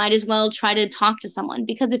 You might as well try to talk to someone,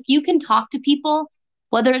 because if you can talk to people,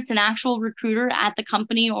 whether it's an actual recruiter at the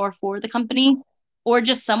company or for the company, or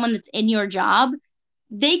just someone that's in your job,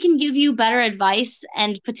 they can give you better advice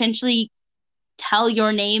and potentially tell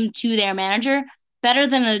your name to their manager better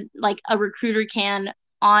than a recruiter can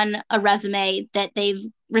on a resume that they've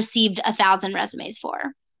received 1,000 resumes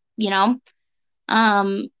for, you know?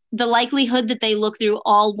 The likelihood that they look through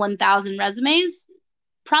all 1,000 resumes,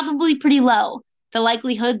 probably pretty low. The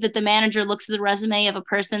likelihood that the manager looks at the resume of a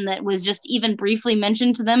person that was just even briefly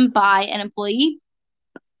mentioned to them by an employee,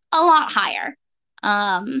 a lot higher.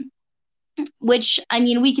 Um, which, I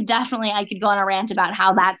mean, I could go on a rant about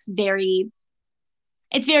how it's very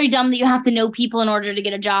dumb that you have to know people in order to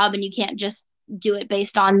get a job, and you can't just do it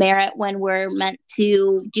based on merit when we're meant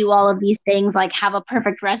to do all of these things, like have a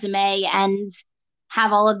perfect resume and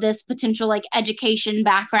have all of this potential like education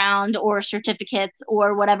background or certificates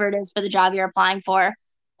or whatever it is for the job you're applying for,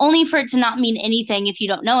 only for it to not mean anything if you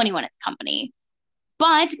don't know anyone at the company.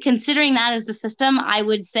 But considering that as the system, I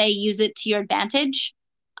would say use it to your advantage.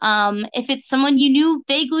 If it's someone you knew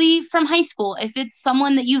vaguely from high school, if it's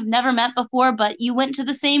someone that you've never met before, but you went to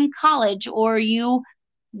the same college, or you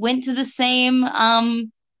went to the same,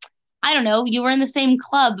 I don't know, you were in the same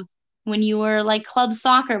club when you were like club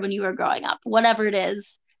soccer when you were growing up, whatever it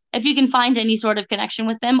is. If you can find any sort of connection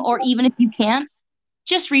with them, or even if you can't,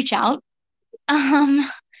 just reach out. Um,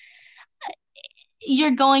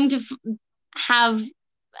 you're going to have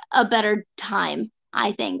a better time,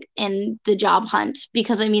 I think, in the job hunt.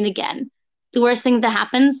 Because, I mean, again, the worst thing that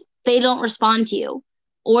happens, they don't respond to you,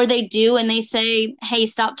 or they do and they say, hey,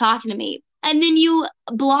 stop talking to me. And then you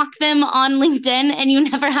block them on LinkedIn and you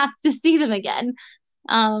never have to see them again.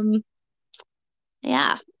 Um,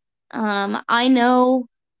 yeah. I know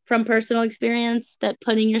from personal experience that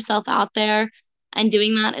putting yourself out there and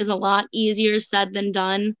doing that is a lot easier said than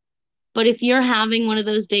done. But if you're having one of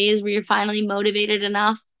those days where you're finally motivated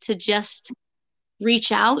enough to just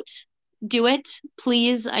reach out, do it.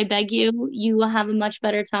 Please, I beg you. You will have a much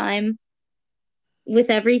better time with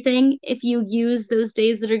everything if you use those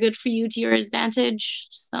days that are good for you to your advantage.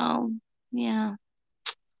 So, yeah.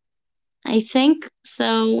 I think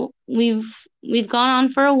so. We've gone on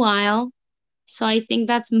for a while. So I think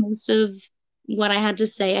that's most of what I had to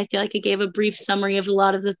say. I feel like I gave a brief summary of a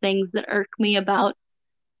lot of the things that irk me about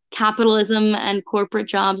capitalism and corporate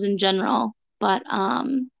jobs in general. But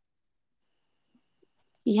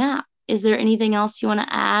yeah. Is there anything else you want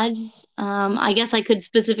to add? I guess I could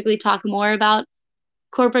specifically talk more about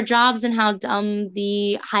corporate jobs and how dumb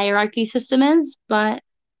the hierarchy system is, but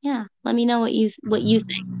yeah, let me know what you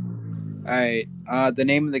think. All right. The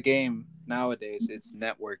name of the game nowadays is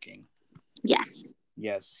networking. Yes.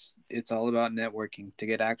 Yes, it's all about networking. To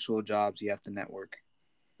get actual jobs, you have to network.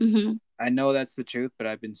 Mm-hmm. I know that's the truth, but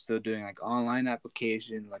I've been still doing like online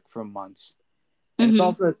application like for months. And it's Mm-hmm.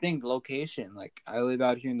 also a thing, location. Like I live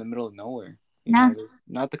out here in the middle of nowhere. You Yeah. know, there's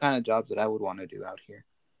not the kind of jobs that I would want to do out here.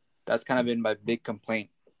 That's kind of been my big complaint.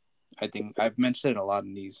 I think I've mentioned it a lot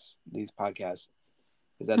in these podcasts.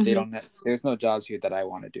 Is that they Mm-hmm. don't there's no jobs here that I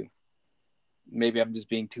want to do. Maybe I'm just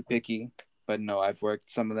being too picky, but no, I've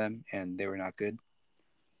worked some of them and they were not good.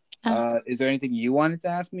 Yeah. Is there anything you wanted to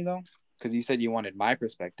ask me though? Because you said you wanted my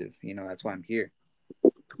perspective. You know, that's why I'm here.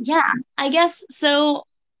 Yeah, I guess so.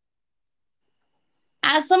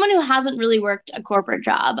 As someone who hasn't really worked a corporate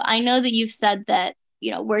job, I know that you've said that,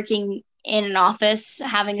 working in an office,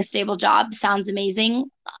 having a stable job sounds amazing.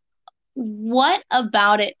 What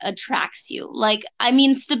about it attracts you? Like, I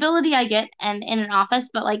mean, stability I get and in an office,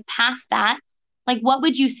 but like past that, like what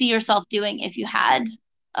would you see yourself doing if you had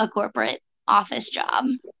a corporate office job?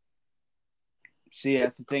 See,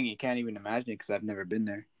 that's the thing. You can't even imagine it because I've never been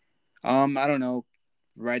there. I don't know,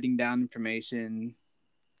 writing down information,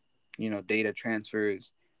 data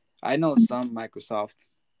transfers. I know some Microsoft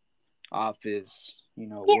Office, Yeah.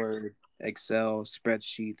 Word, Excel,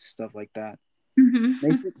 spreadsheets, stuff like that.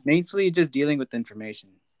 Mm-hmm. Mainly just dealing with information,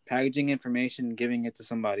 packaging information, giving it to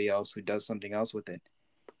somebody else who does something else with it.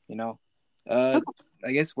 You know, Uh, Okay.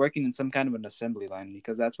 I guess working in some kind of an assembly line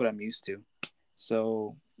because that's what I'm used to.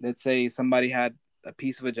 So let's say somebody had a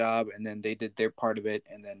piece of a job and then they did their part of it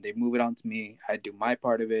and then they move it on to me. I do my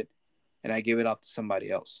part of it and I give it off to somebody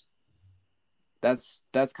else. That's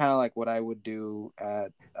kind of like what I would do. I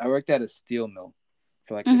worked at a steel mill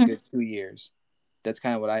for like a Hmm. good 2 years. That's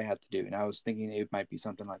kind of what I had to do, and I was thinking it might be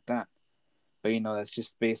something like that. But that's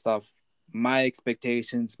just based off my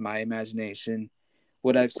expectations, my imagination,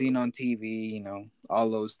 what I've seen on TV. All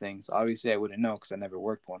those things. Obviously, I wouldn't know because I never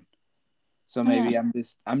worked one. So Yeah. maybe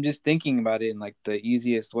I'm just thinking about it in like the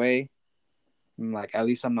easiest way. Like at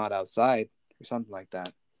least I'm not outside or something like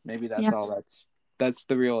that. Maybe Yeah. that's all. That's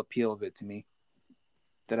the real appeal of it to me.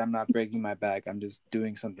 That I'm not breaking my back. I'm just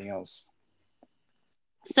doing something else.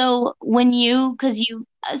 So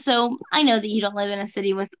so I know that you don't live in a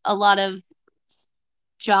city with a lot of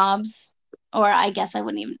jobs, or I guess I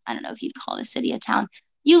don't know if you'd call it a city, a town.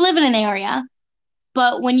 You live in an area,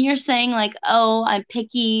 but when you're saying like, oh, I'm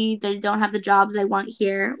picky, they don't have the jobs I want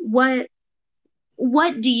here, what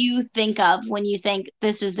do you think of when you think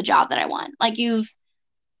this is the job that I want? I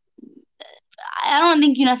don't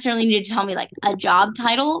think you necessarily need to tell me like a job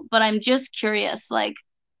title, but I'm just curious, like,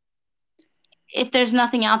 if there's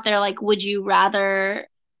nothing out there, like, would you rather,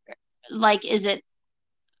 like, is it,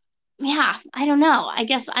 yeah, I don't know. I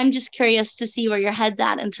guess I'm just curious to see where your head's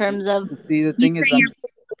at in terms of See, the you thing say is, you're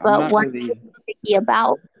picky, I'm but not what really are you picky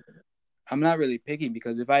about? I'm not really picky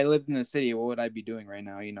because if I lived in the city, what would I be doing right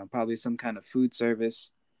now? Probably some kind of food service,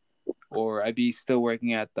 or I'd be still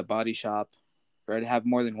working at the body shop, or I'd have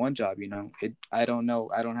more than one job. I don't know.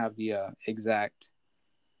 I don't have the exact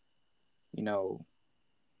you know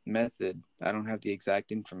method. I don't have the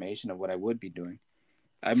exact information of what I would be doing.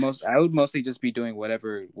 I would mostly just be doing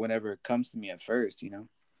whatever comes to me at first.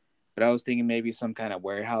 But I was thinking maybe some kind of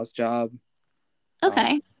warehouse job. Um,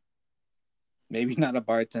 Okay. maybe not a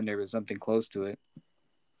bartender, but something close to it.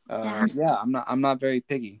 Yeah. Yeah, I'm not very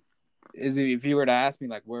picky. Is it, if you were to ask me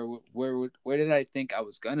like where did I think I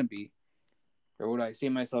was gonna be, or would I see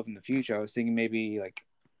myself in the future? I was thinking maybe like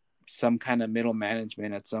some kind of middle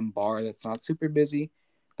management at some bar that's not super busy,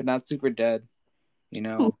 but not super dead. You Ooh.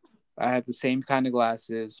 know, I have the same kind of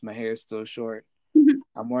glasses. My hair is still short.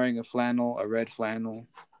 I'm wearing a red flannel.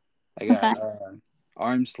 I Okay. got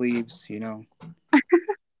arm sleeves.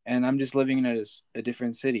 And I'm just living in a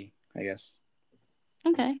different city. I guess.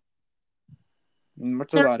 Okay. And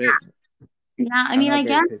that's So about it. yeah, I I'm mean, not I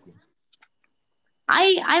very picky. guess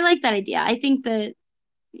I like that idea. I think that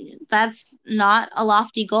that's not a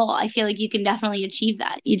lofty goal. I feel like you can definitely achieve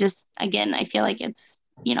that. You just, again, I feel like it's,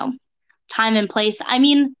 you know, time and place. I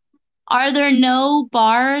mean, are there no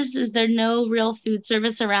bars? Is there no real food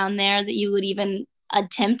service around there that you would even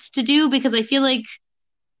attempt to do? Because I feel like,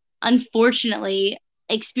 unfortunately,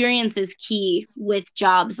 experience is key with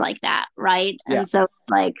jobs like that, right? Yeah. And so it's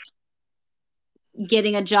like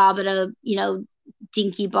getting a job at a,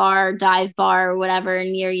 dinky bar, dive bar, or whatever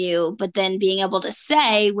near you, but then being able to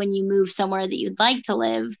say when you move somewhere that you'd like to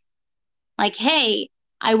live, like, hey,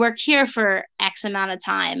 I worked here for X amount of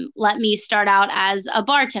time. Let me start out as a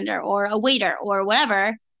bartender or a waiter or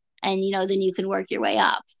whatever. And, then you can work your way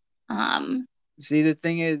up. Um, See, the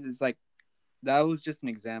thing is like that was just an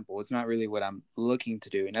example. It's not really what I'm looking to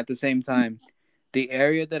do. And at the same time, the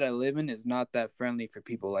area that I live in is not that friendly for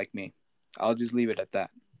people like me. I'll just leave it at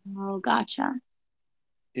that. oh, gotcha.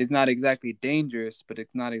 It's not exactly dangerous, but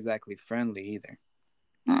it's not exactly friendly either.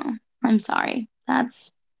 Oh, I'm sorry.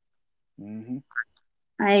 Hmm.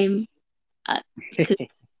 I, uh, could,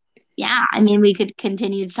 yeah, I mean, we could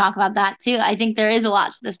continue to talk about that too. I think there is a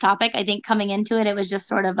lot to this topic. I think coming into it, it was just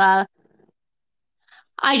sort of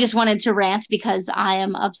I just wanted to rant because I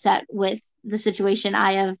am upset with the situation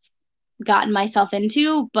I have gotten myself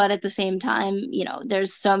into. But at the same time,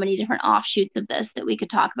 there's so many different offshoots of this that we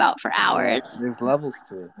could talk about for Yeah, hours. there's levels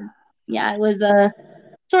to it. Yeah, it was a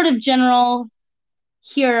sort of general,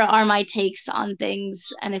 here are my takes on things.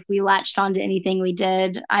 And if we latched onto anything we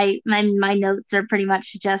did, my notes are pretty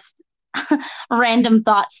much just random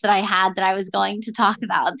thoughts that I had that I was going to talk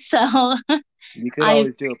about. So You could I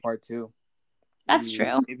always do a part two if that's you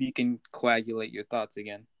true. if you can coagulate your thoughts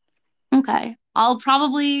again. Okay. I'll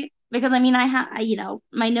probably, because I mean,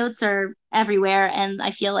 my notes are everywhere and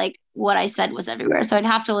I feel like what I said was everywhere. So I'd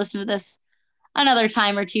have to listen to this another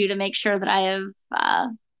time or two to make sure that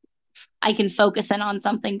I can focus in on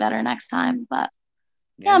something better next time. But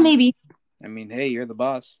Yeah, yeah, man. maybe. I mean, hey, you're the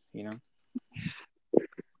boss.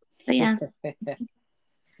 But yeah,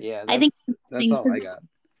 Yeah, I that's think it's that's interesting all I 'cause- got.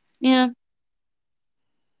 yeah.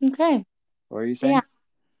 Okay. What are you So yeah, saying?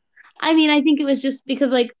 I mean, I think it was just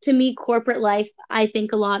because like to me, corporate life, I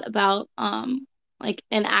think a lot about like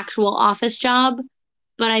an actual office job.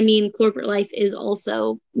 But I mean, corporate life is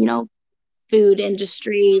also, food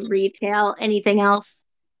industry, retail, anything else.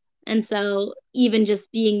 And so even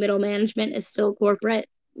just being middle management is still corporate.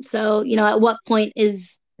 So, at what point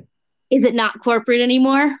is it not corporate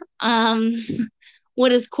anymore? What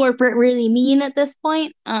does corporate really mean at this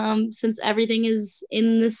point? Since everything is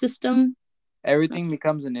in the system. Everything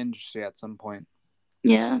becomes an industry at some point.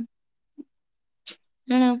 Yeah. I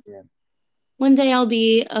don't know. Yeah. One day I'll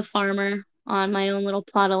be a farmer on my own little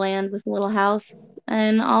plot of land with a little house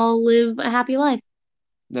and I'll live a happy life.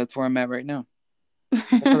 That's where I'm at right now. Well,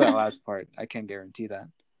 for that last part, I can't guarantee that.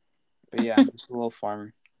 But yeah, I'm just a little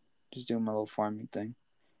farmer. Just doing my little farming thing.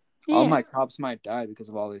 All Yeah. my crops might die because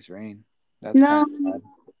of all this rain. That's kind No. of sad.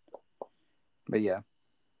 But yeah,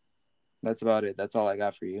 that's about it. That's all I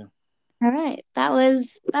got for you. All right.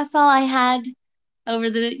 That's all I had over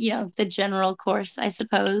the general course, I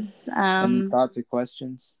suppose. Any thoughts or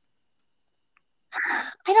questions?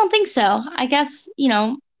 I don't think so. I guess,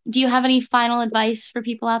 do you have any final advice for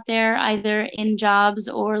people out there, either in jobs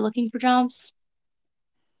or looking for jobs?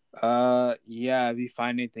 Yeah, if you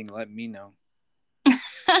find anything, let me know.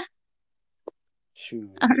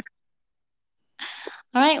 Shoot. All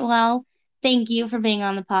right. Well, thank you for being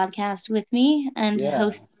on the podcast with me and Yeah.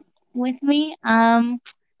 host with me. Wow.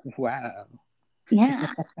 Yeah.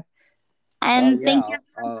 Oh And yeah, thank you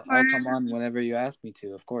I'll for, come on whenever you ask me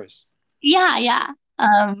to, of course. yeah, yeah.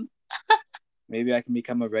 Um, Maybe I can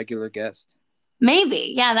become a regular guest.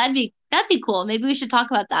 Maybe. Yeah, that'd be cool. Maybe we should talk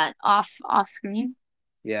about that off screen. Talk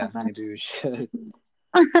Yeah, about maybe we should.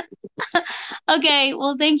 it. Okay.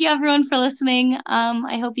 Well, thank you everyone for listening.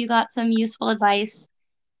 I hope you got some useful advice.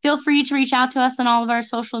 Feel free to reach out to us on all of our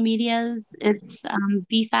social medias. It's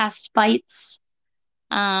Be Fast Bites.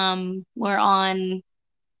 We're on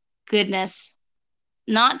goodness,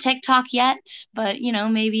 not TikTok yet, but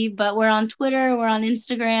maybe. But we're on Twitter, we're on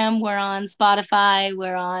Instagram, we're on Spotify,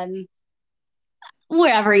 we're on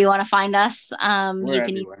wherever you want to find us. We're You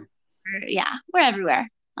can use, everywhere. yeah, we're everywhere.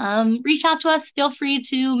 Reach out to us. Feel free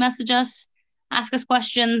to message us, ask us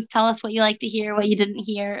questions, tell us what you like to hear, what you didn't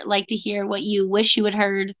hear, like to hear, what you wish you had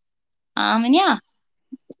heard. And yeah,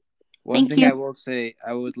 One thank thing you. I will say,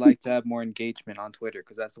 I would like to have more engagement on Twitter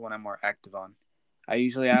because that's the one I'm more active on. I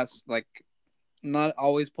usually ask, like, not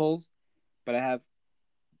always polls, but I have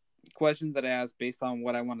questions that I ask based on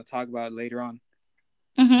what I want to talk about later on.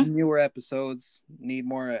 Hmm. Newer episodes need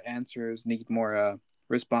more answers, need more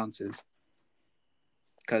responses,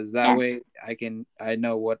 because that Yeah, way I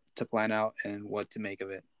know what to plan out and what to make of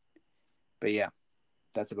it. But yeah,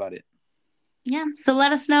 that's about it. yeah. So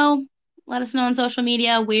let us know. Let us know on social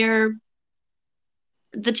media. We're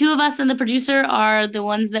the two of us and the producer are the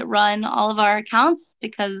ones that run all of our accounts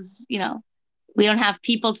because, we don't have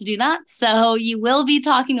people to do that. So you will be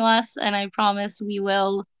talking to us, and I promise we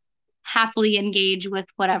will happily engage with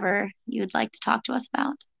whatever you would like to talk to us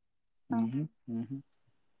about. So, all Mm-hmm. Mm-hmm.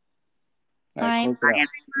 All right, right. close it out. Bye,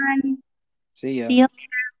 everyone. See ya. See you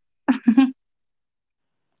later.